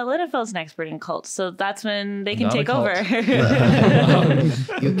 Linnefeld's an expert in cults, so that's when they can Not a take cult. over.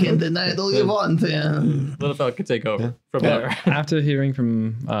 You can deny it all you want. Yeah. Littlefeld can take over from Well, there. after hearing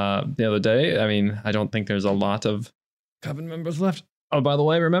from the other day, I mean, I don't think there's a lot of coven members left. Oh, by the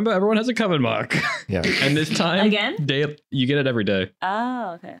way, remember everyone has a coven mark. Yeah. And this time, Again? you get it every day.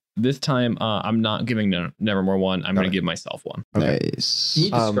 Oh, okay. This time, I'm not giving Nevermore one. I'm going to give myself one. Nice. Can you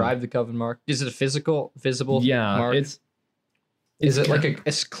describe the coven mark? Is it a visible Yeah, mark? Is it like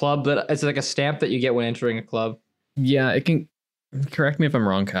a club that it's like a stamp that you get when entering a club? Yeah, it can. Correct me if I'm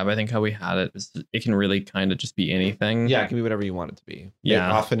wrong, Cab. I think how we had it is it can really kind of just be anything. Yeah, it can be whatever you want it to be. Yeah.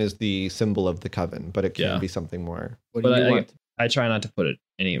 It often is the symbol of the coven, but it can Yeah. be something more. What But do you I- want? I try not to put it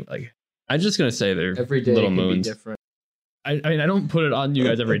any like. I'm just gonna say they're Every day little can moons. be different. I mean, I don't put it on you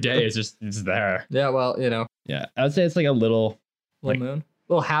guys every day. It's there. Yeah, well, Yeah, I'd say it's like a little. little Like- moon,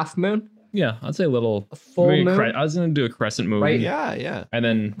 little half moon, Yeah, I'd say a little. a full maybe moon, I was gonna do a crescent moon. Right. Yeah, yeah. And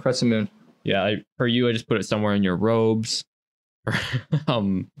then crescent moon. yeah, for you, I just put it somewhere in your robes.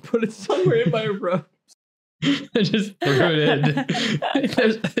 Put it somewhere in my robe. I just threw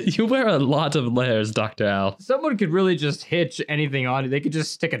it in. You wear a lot of layers, Dr. Al. Someone could really just hitch anything on it. They could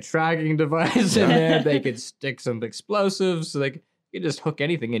just stick a tracking device in there. They could stick some explosives. So they could just hook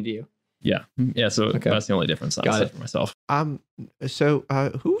anything into you. Yeah. Yeah, so Okay. that's the only difference I Got said it. for myself. So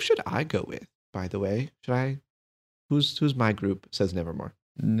who should I go with, by the way? Should I who's my group says Nevermore?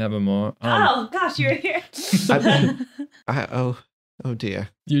 Nevermore. Oh gosh, you're here. Oh dear.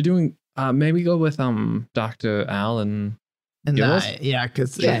 You're doing maybe go with Dr. Al and And Gillis? yeah,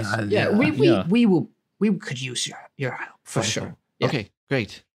 because We could use your help for Fine, sure. fine. Yeah. Okay,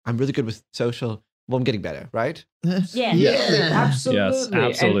 great. I'm really good with social. Well, I'm getting better, right? Yeah. Absolutely. Yes,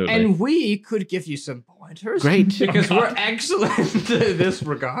 absolutely. And we could give you some pointers. Great. Because we're excellent in this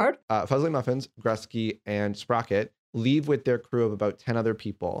regard. Fuzzly Muffins, Grusky, and Sprocket leave with their crew of about 10 other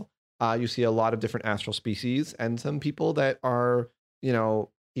people. You see a lot of different astral species and some people that are,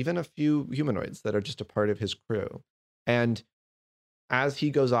 even a few humanoids that are just a part of his crew. And as he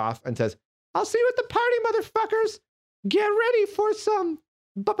goes off and says, I'll see you at the party, motherfuckers. Get ready for some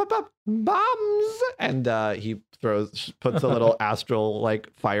bombs. And he puts a little astral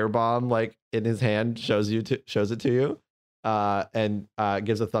firebomb in his hand, shows it to you, and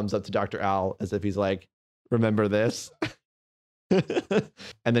gives a thumbs up to Dr. Al as if he's like, remember this.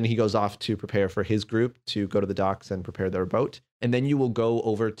 And then he goes off to prepare for his group to go to the docks and prepare their boat. And then you will go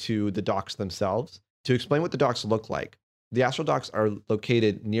over to the docks themselves to explain what the docks look like. The astral docks are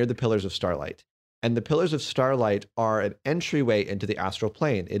located near the Pillars of Starlight. And the Pillars of Starlight are an entryway into the astral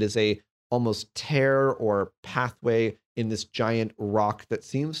plane. It is a almost tear or pathway in this giant rock that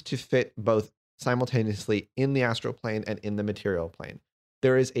seems to fit both simultaneously in the astral plane and in the material plane.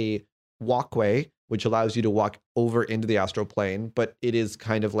 There is a walkway which allows you to walk over into the astral plane, but it is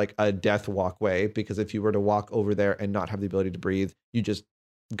kind of like a death walkway, because if you were to walk over there and not have the ability to breathe, you just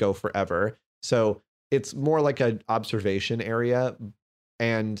go forever. So it's more like an observation area,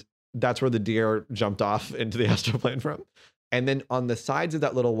 and that's where the deer jumped off into the astral plane from. And then on the sides of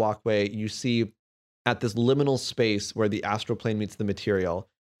that little walkway, you see at this liminal space where the astral plane meets the material,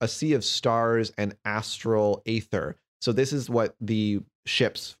 a sea of stars and astral aether. So this is what the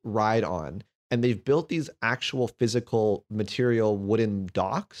ships ride on. And they've built these actual physical material wooden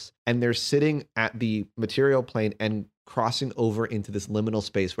docks, and they're sitting at the material plane and crossing over into this liminal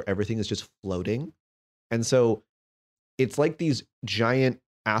space where everything is just floating. And so it's like these giant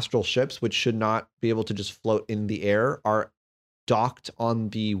astral ships, which should not be able to just float in the air, are docked on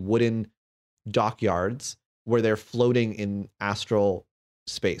the wooden dockyards where they're floating in astral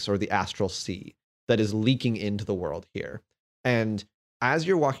space, or the astral sea that is leaking into the world here. And as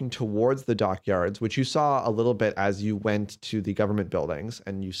you're walking towards the dockyards, which you saw a little bit as you went to the government buildings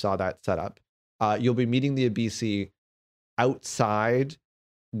and you saw that set up, you'll be meeting the Abisi outside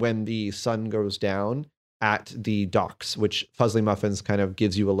when the sun goes down at the docks, which Fuzzly Muffins kind of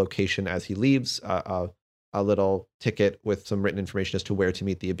gives you a location as he leaves, a little ticket with some written information as to where to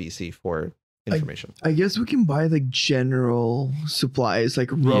meet the Abisi for information. I guess we can buy like general supplies,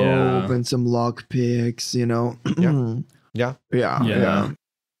 like rope Yeah. and some lock picks, you know? Yeah. Yeah.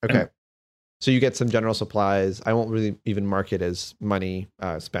 Okay. So you get some general supplies. I won't really even mark it as money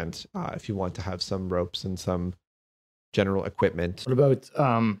spent if you want to have some ropes and some general equipment. What about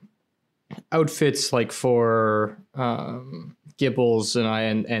outfits like for Gibbles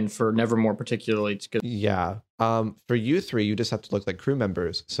and for Nevermore particularly? Yeah. For you three, you just have to look like crew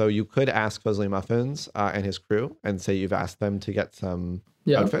members. So you could ask Fuzzly Muffins and his crew and say you've asked them to get some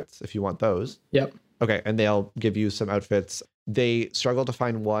outfits if you want those. Yep. Okay, and they'll give you some outfits. They struggle to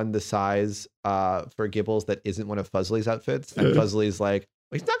find one the size for Gibbles that isn't one of Fuzzly's outfits. And Fuzzly's like,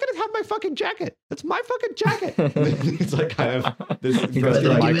 he's not going to have my fucking jacket. That's my fucking jacket. It's like kind of this. He goes to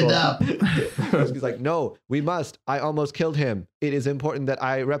Give it Michael. up. He's like, no, we must. I almost killed him. It is important that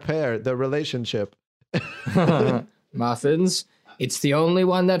I repair the relationship. Muffins, it's the only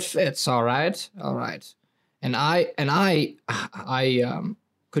one that fits. All right. And I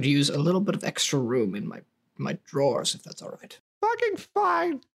could use a little bit of extra room in my drawers, if that's all right. Fucking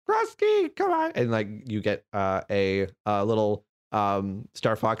fine. Krusty, come on. And like you get a little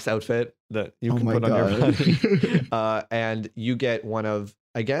Star Fox outfit that you can put on your body. And you get one of,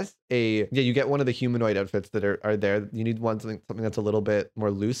 I guess, you get one of the humanoid outfits that are there. You need something that's a little bit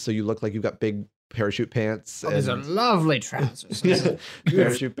more loose, so you look like you've got big parachute pants. These are lovely trousers.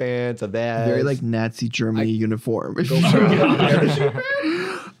 Parachute pants, a vest. Very like Nazi Germany uniform. I'd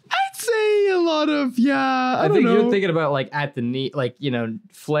say a lot of, I think don't know. you're thinking about like at the knee, like, you know,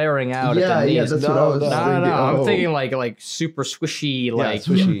 flaring out at the knees. that's what I was No, thinking. I'm Oh. thinking like super swishy, like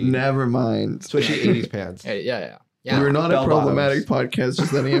swishy. Never mind. Swishy 80s pants. yeah. We're not Bell a problematic podcast,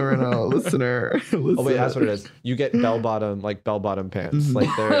 just letting everyone know. Listener. Oh wait, that's what it is. You get bell bottom pants. Like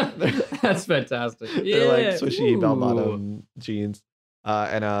they're That's fantastic. they're like swishy bell bottom jeans,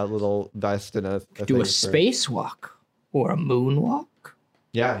 and a little vest and a Do thing a for- spacewalk or a moonwalk,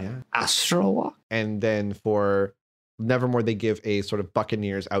 Yeah. astral walk. And then for Nevermore, they give a sort of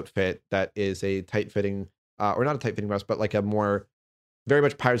Buccaneers outfit that is a tight fitting, or not a tight fitting vest, but like a more very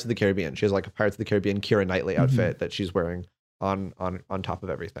much Pirates of the Caribbean. She has like a Pirates of the Caribbean Keira Knightley outfit that she's wearing on top of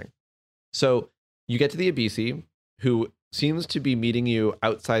everything. So you get to the Abisi, who seems to be meeting you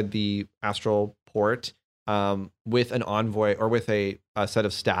outside the astral port with an envoy or with a set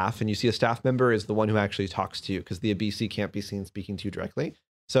of staff. And you see a staff member is the one who actually talks to you, because the Abisi can't be seen speaking to you directly.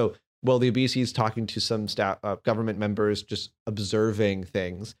 So while the Abisi is talking to some staff, government members, just observing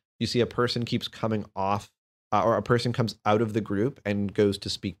things, you see a person keeps coming off, or a person comes out of the group and goes to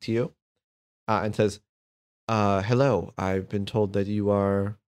speak to you and says, hello, I've been told that you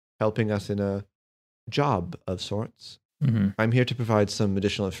are helping us in a job of sorts. Mm-hmm. I'm here to provide some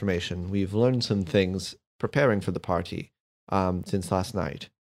additional information. We've learned some things preparing for the party since last night.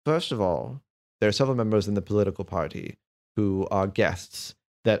 First of all, there are several members in the political party who are guests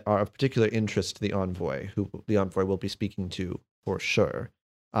that are of particular interest to the envoy, who the envoy will be speaking to for sure.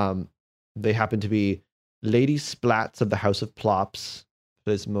 They happen to be Lady Splats of the House of Plops,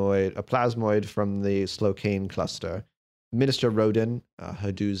 a plasmoid from the Slocane cluster, Minister Rodin,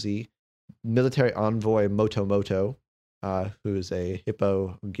 Haduzi, military envoy Moto, who is a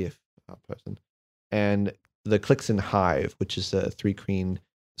hippo gif person, and the Clixon Hive, which is a 3 Queen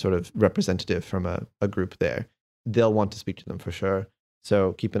sort of representative from a group there. They'll want to speak to them for sure.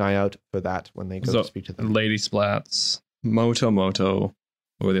 So keep an eye out for that when they go to speak to them. Lady Splats, Moto.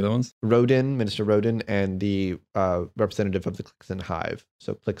 What were the other ones? Rodin, Minister Rodin, and the representative of the Clixon Hive.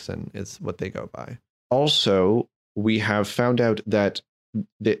 So Clixon is what they go by. Also, we have found out that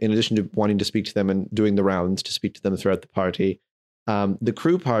in addition to wanting to speak to them and doing the rounds to speak to them throughout the party, the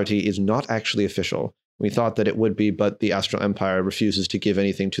crew party is not actually official. We thought that it would be, but the Astral Empire refuses to give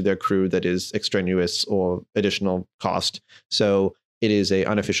anything to their crew that is extraneous or additional cost. So it is an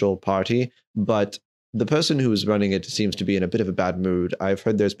unofficial party, but The person who is running it seems to be in a bit of a bad mood. I've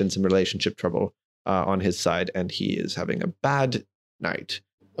heard there's been some relationship trouble on his side, and he is having a bad night.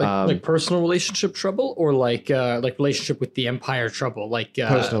 Like personal relationship trouble, or like relationship with the Empire trouble, like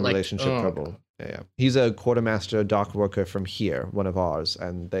Personal like, relationship trouble. Yeah. He's a quartermaster dock worker from here, one of ours,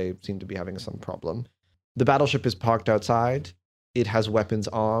 and they seem to be having some problem. The battleship is parked outside. It has weapons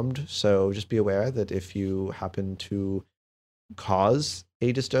armed, so just be aware that if you happen to cause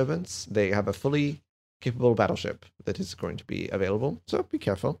a disturbance, they have a fully capable battleship that is going to be available, so be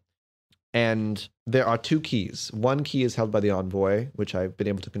careful. And there are 2 keys. One key is held by the envoy, which I've been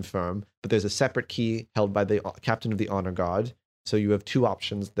able to confirm, but there's a separate key held by the captain of the honor guard, so you have 2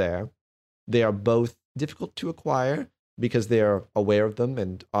 options there. They are both difficult to acquire because they are aware of them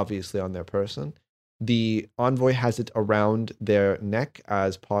and obviously on their person. The envoy has it around their neck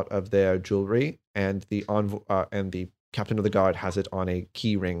as part of their jewelry, and the captain of the guard has it on a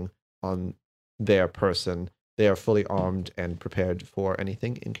key ring on their person. They are fully armed and prepared for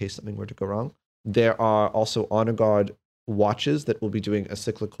anything in case something were to go wrong. There are also honor guard watches that will be doing a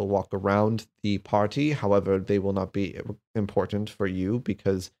cyclical walk around the party. However, they will not be important for you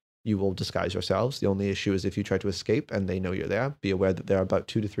because you will disguise yourselves. The only issue is if you try to escape and they know you're there, be aware that there are about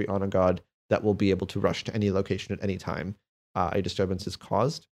 2 to 3 honor guard that will be able to rush to any location at any time a disturbance is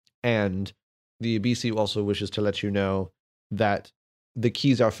caused. And the BC also wishes to let you know that the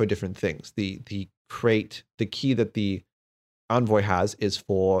keys are for different things. The crate, the key that the envoy has is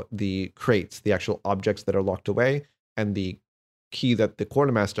for the crates, the actual objects that are locked away, and the key that the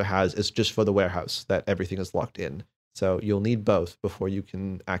quartermaster has is just for the warehouse that everything is locked in. So you'll need both before you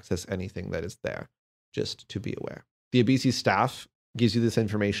can access anything that is there, just to be aware. The Abisi staff gives you this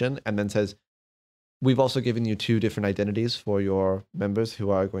information and then says, we've also given you 2 different identities for your members who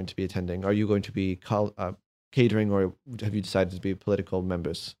are going to be attending. Are you going to be catering, or have you decided to be political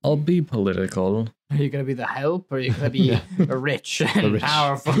members? I'll be political. Are you gonna be the help, or are you gonna be rich and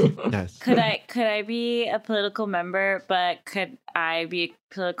powerful? Yes. Could I be a political member, but could I be a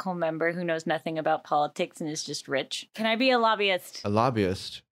political member who knows nothing about politics and is just rich? Can I be a lobbyist? A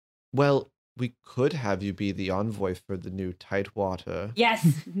lobbyist? Well, we could have you be the envoy for the new Tightwater. Yes.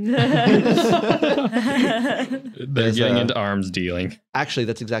 They're getting into arms dealing. Actually,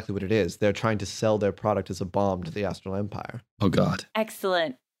 that's exactly what it is. They're trying to sell their product as a bomb to the Astral Empire. Oh, God.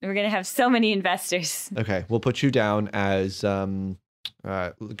 Excellent. We're going to have so many investors. Okay, we'll put you down as thinks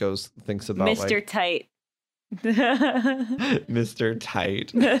about Mr. Tight. Mr.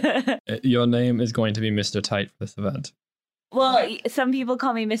 Tight. Your name is going to be Mr. Tight for this event. Well, some people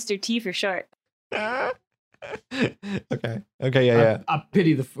call me Mr. T for short. Okay, yeah. I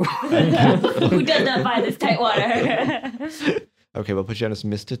pity the fool. Who does not buy this Tightwater? Okay, we'll put you down as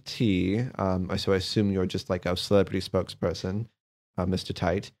Mr. T. So I assume you're just like a celebrity spokesperson, Mr.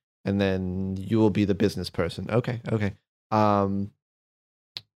 Tight, and then you will be the business person. Okay.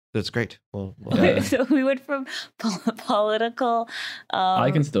 That's great. Well, so we went from political I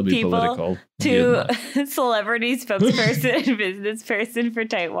can still be people political. to celebrity spokesperson, business person for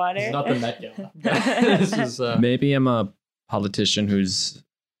Tightwater. It's not the Met Gala. This is Maybe I'm a politician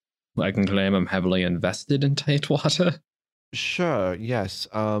I can claim I'm heavily invested in Tightwater. Sure. Yes.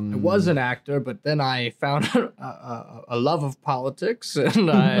 I was an actor, but then I found a love of politics, and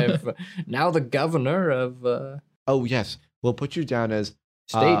I'm now the governor of Oh yes, we'll put you down as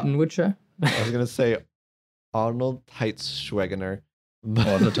state in which I was gonna say Arnold Teitschwegener.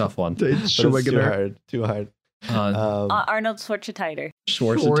 Oh, the tough one. Too hard. Arnold Schwarzenegger.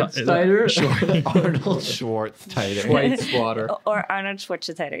 Schwarzenegger? Arnold Schwarzenegger. Schweizwater. Or Arnold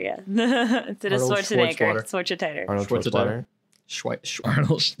Schwarzenegger, yeah. Instead of Arnold Schwarzenegger, Schwarzwater. Schwarzenegger. Arnold Schwarzenegger.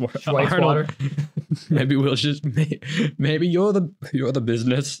 Arnold Schweizwater. Maybe we'll just maybe you're the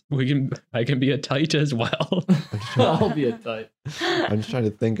business. I can be a tight as well. I'll be a tight. I'm just trying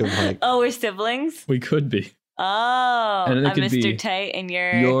to think of like. Oh, we're siblings? We could be. Oh, And then it I'm could Mr. be- Tight and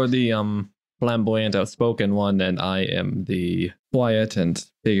You're the flamboyant, outspoken one, and I am the quiet and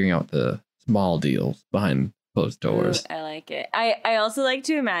figuring out the small deals behind closed doors. Ooh, I like it. I also like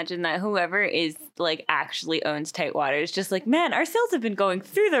to imagine that whoever is like actually owns Tightwater is just like, man, our sales have been going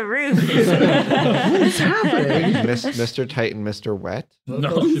through the roof. What's happening? Mr. Tight and Mr. Wet.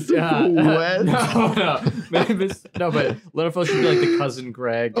 No. What? No. Maybe no, but Linenfeld should be like the cousin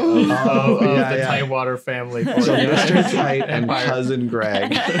Greg of Yeah, the yeah. Tightwater family. So Mr. Tight and cousin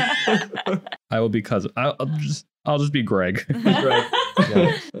Greg. I will be cousin. I'll just be Greg. Greg.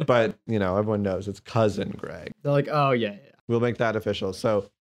 Yeah. But everyone knows it's cousin Greg. They're like, oh yeah. We'll make that official.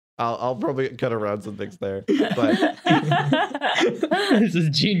 So I'll probably cut around some things there. But This is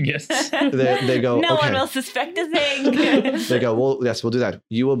genius. they go, No okay. one will suspect a thing. They go, well, yes, we'll do that.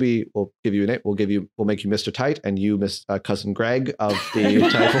 We'll give you a name. We'll make you Mr. Tight and you Miss Cousin Greg of the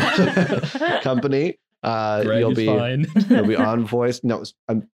Tight Company. Greg You'll is be fine. you'll be on voice. No,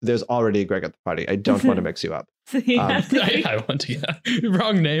 there's already a Greg at the party. I don't want to mix you up. So you have to be- I want to get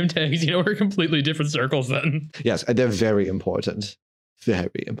wrong name tags. We're completely different circles then. Yes, and they're very important. Very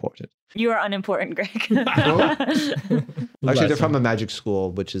important. You are unimportant, Greg. Actually, they're Lesson. from a magic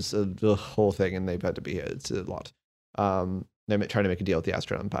school, which is the whole thing, and they've had to be here. It's a lot. They're trying to make a deal with the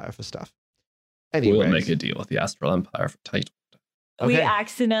Astral Empire for stuff. Anyways, We'll make a deal with the Astral Empire for tight. We Okay.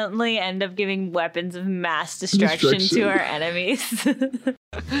 accidentally end up giving weapons of mass destruction to our enemies.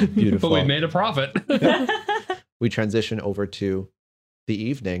 Beautiful. But we made a profit. We transition over to the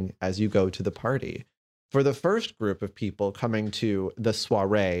evening as you go to the party. For the first group of people coming to the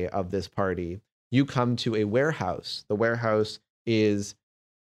soiree of this party, you come to a warehouse. The warehouse is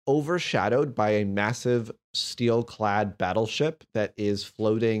overshadowed by a massive steel-clad battleship that is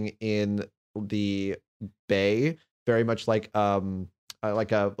floating in the bay, very much like a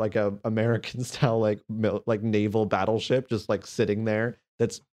American style like naval battleship, just like sitting there.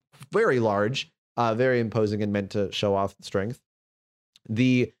 That's very large, very imposing, and meant to show off strength.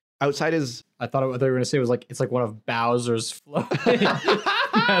 The outside is I thought what they were going to say was like it's like one of Bowser's floating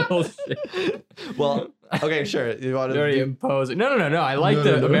battleships. well, okay, sure. You want Very to imposing. No. I like No,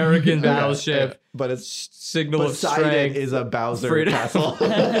 the no. American Okay, battleship. but it's Signal of beside strength. it is a Bowser freedom. castle.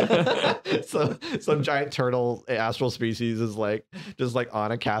 So some giant turtle astral species is like just like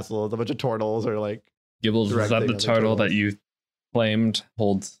on a castle. A bunch of turtles are like Gibbles, is that Directing the on the turtle turtles. that you claimed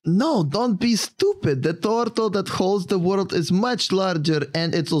holds? No, don't be stupid. The turtle that holds the world is much larger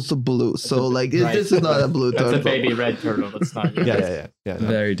and it's also blue. So, like, right. this is not a blue That's turtle. a baby red turtle. That's not yours. yeah. No.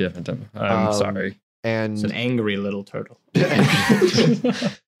 Very different. I'm sorry. It's an And angry little turtle.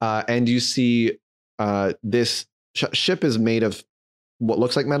 and you see this ship is made of what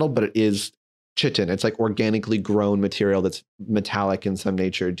looks like metal, but it is chitin. It's like organically grown material that's metallic in some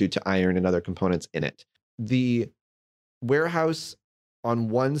nature due to iron and other components in it. The warehouse on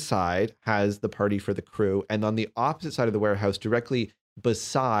one side has the party for the crew, and on the opposite side of the warehouse, directly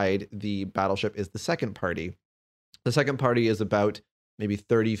beside the battleship, is the second party. The second party is about maybe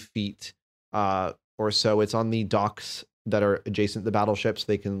 30 feet or so. It's on the docks that are adjacent to the battleship, so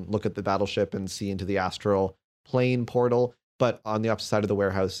they can look at the battleship and see into the astral plane portal. But on the opposite side of the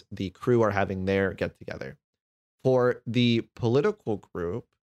warehouse, the crew are having their get together. For the political group,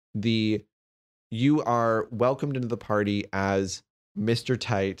 you are welcomed into the party as Mr.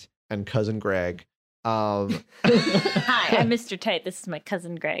 Tight and Cousin Greg. Hi, I'm Mr. Tight. This is my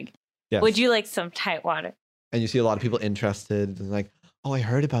cousin Greg. Yes. Would you like some tight water? And you see a lot of people interested and like, oh, I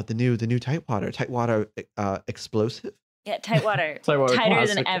heard about the new tight water explosive. Yeah, tight water. Tight water Tighter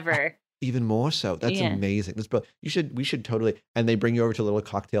than classic. ever. Even more so. That's Yeah. amazing. We should totally. And they bring you over to a little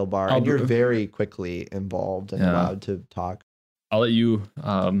cocktail bar, I'll and you're br- very quickly involved and Yeah. allowed to talk. I'll let you,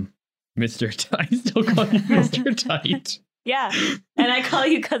 Mr. Tight. I still call you Mr. Tight. Yeah. And I call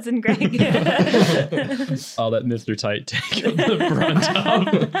you cousin Greg. I'll let Mr. Tight take the brunt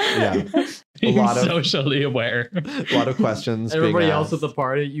of Yeah. being lot of- socially aware. A lot of questions. being Everybody else at asked. the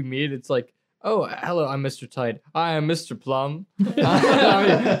party you meet, it's like, oh, hello, I'm Mr. Tight. I am Mr. Plum.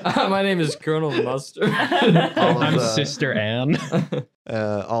 My name is Colonel Mustard. All of I'm the- Sister Anne.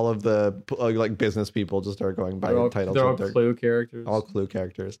 all of the like business people just start going by They're all, titles. they're all of their- clue characters. all clue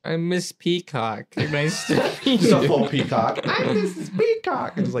characters. I'm Miss Peacock. Nice to meet Just a you. full peacock. I'm Mrs.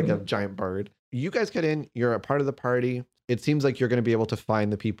 Peacock. It's like a giant bird. You guys get in. You're a part of the party. It seems like you're going to be able to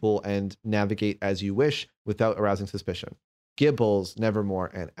find the people and navigate as you wish without arousing suspicion. Gibbles,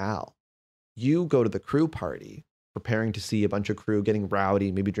 Nevermore, and Al. You go to the crew party, preparing to see a bunch of crew getting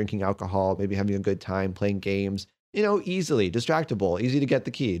rowdy, maybe drinking alcohol, maybe having a good time, playing games. Easily, distractible, easy to get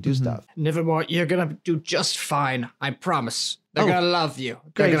the key, do Mhm. stuff. Nevermore, you're gonna do just fine. I promise. They're Oh, gonna love you.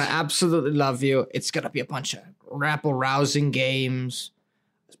 They're great. gonna absolutely love you. It's gonna be a bunch of rabble-rousing games.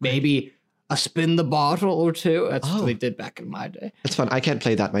 Maybe a spin the bottle or two. That's Oh. what they did back in my day. It's fun. I can't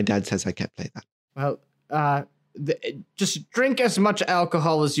play that. My dad says I can't play that. Well, just drink as much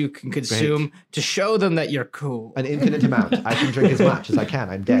alcohol as you can consume to show them that you're cool. An infinite amount. I can drink as much as I can.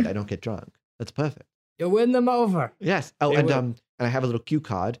 I'm dead. I don't get drunk. That's perfect. You win them over. Yes. Oh, They and will. and I have a little cue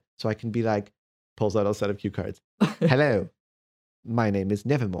card, so I can be like, pulls out a set of cue cards. Hello, my name is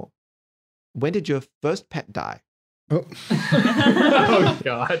Nevermore. When did your first pet die? Oh. Oh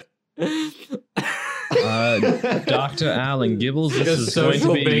God. Dr. Alan Gibbles, this Like a is going to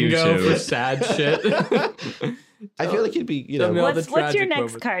social be you bingo for two. sad shit. I feel like he'd be, Tell me all the What's your tragic next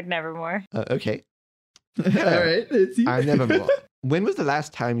moments. card, Nevermore? okay. All right. Let's see. I'm Nevermore. When was the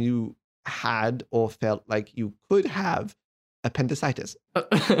last time you had or felt like you could have appendicitis?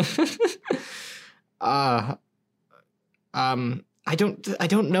 I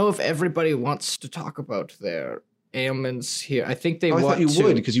don't know if everybody wants to talk about their ailments here. I think they Oh, I want thought you to.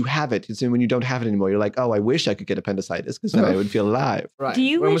 would because you have it. So when you don't have it anymore, you're like, oh, I wish I could get appendicitis because then I would feel alive. Right. Do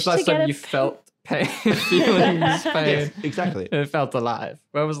you when wish was the last to get time a you felt pain, feelings, pain, Yes, exactly. and felt alive?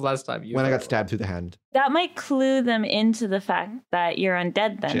 When was the last time you? When I got felt stabbed through the hand. That might clue them into the fact that you're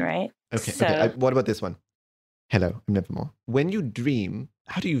undead then, Shit. right? Okay. So- Okay. What about this one? Hello, I'm Nevermore. When you dream,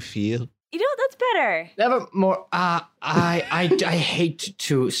 how do you feel? You know, that's better. Nevermore. I hate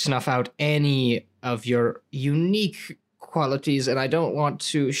to snuff out any of your unique qualities, and I don't want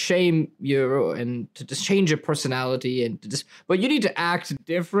to shame you and to just change your personality and to just. But you need to act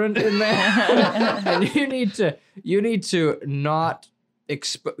different in there, and you need to not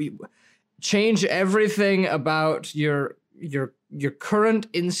change everything about your current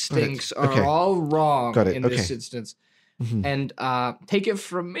instincts Okay. are all wrong Got it. in this Okay. instance. Mhm. And take it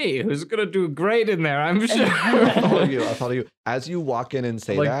from me, who's gonna do great in there, I'm sure. I'll follow you. As you walk in and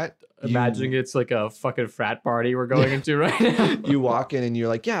say Like, that, Imagining it's like a fucking frat party we're going into right now. you walk in and you're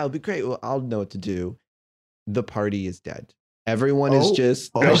like, yeah, it'll be great. Well, I'll know what to do. The party is dead. Everyone is Oh.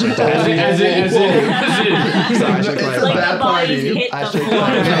 just. Oh. I should As clarify. in- as in- So I should It's It's clarify. like bad the bodies party. hit I the should floor.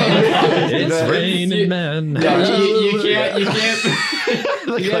 clarify. It's raining men. Yeah, you can't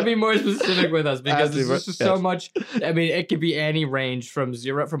Like, you can't be more specific with us because Absolutely, this is just so yes. much. I mean, it could be any range from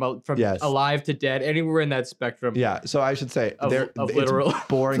zero, from Yes. alive to dead, anywhere in that spectrum. Yeah, so I should say Of it's literal.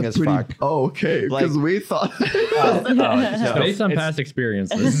 boring as Pretty- fuck. Oh, okay. Like- Because we thought. No. Based on It's- past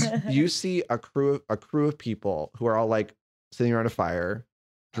experiences. You see a crew of people who are all like sitting around a fire,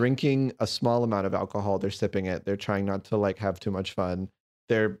 drinking a small amount of alcohol. They're sipping it. They're trying not to like have too much fun.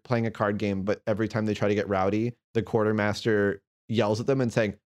 They're playing a card game, but every time they try to get rowdy, the quartermaster yells at them and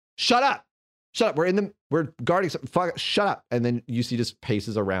saying, "Shut up! Shut up! We're guarding. Fuck! Shut up!" And then you see just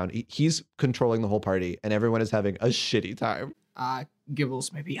paces around. He's controlling the whole party, and everyone is having a shitty time.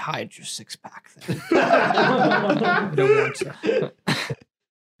 Gibbles, maybe hide your six pack then. I don't want to.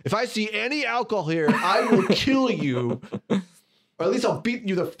 If I see any alcohol here, I will kill you. Or at least I'll beat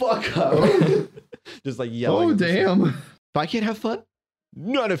you the fuck up. Just like yelling. Oh, at the same- damn. If I can't have fun,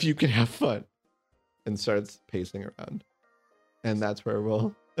 none of you can have fun. And starts pacing around. And that's where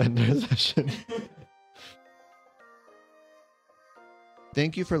we'll end our session.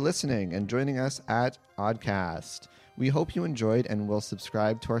 Thank you for listening and joining us at Oddcast. We hope you enjoyed and will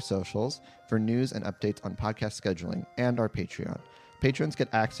subscribe to our socials for news and updates on podcast scheduling and our Patreon. Patrons get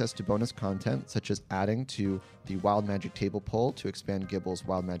access to bonus content such as adding to the Wild Magic Table poll to expand Gibble's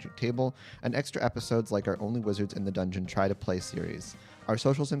Wild Magic Table, and extra episodes like our Only Wizards in the Dungeon Try to Play series. Our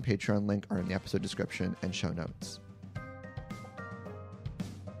socials and Patreon link are in the episode description and show notes.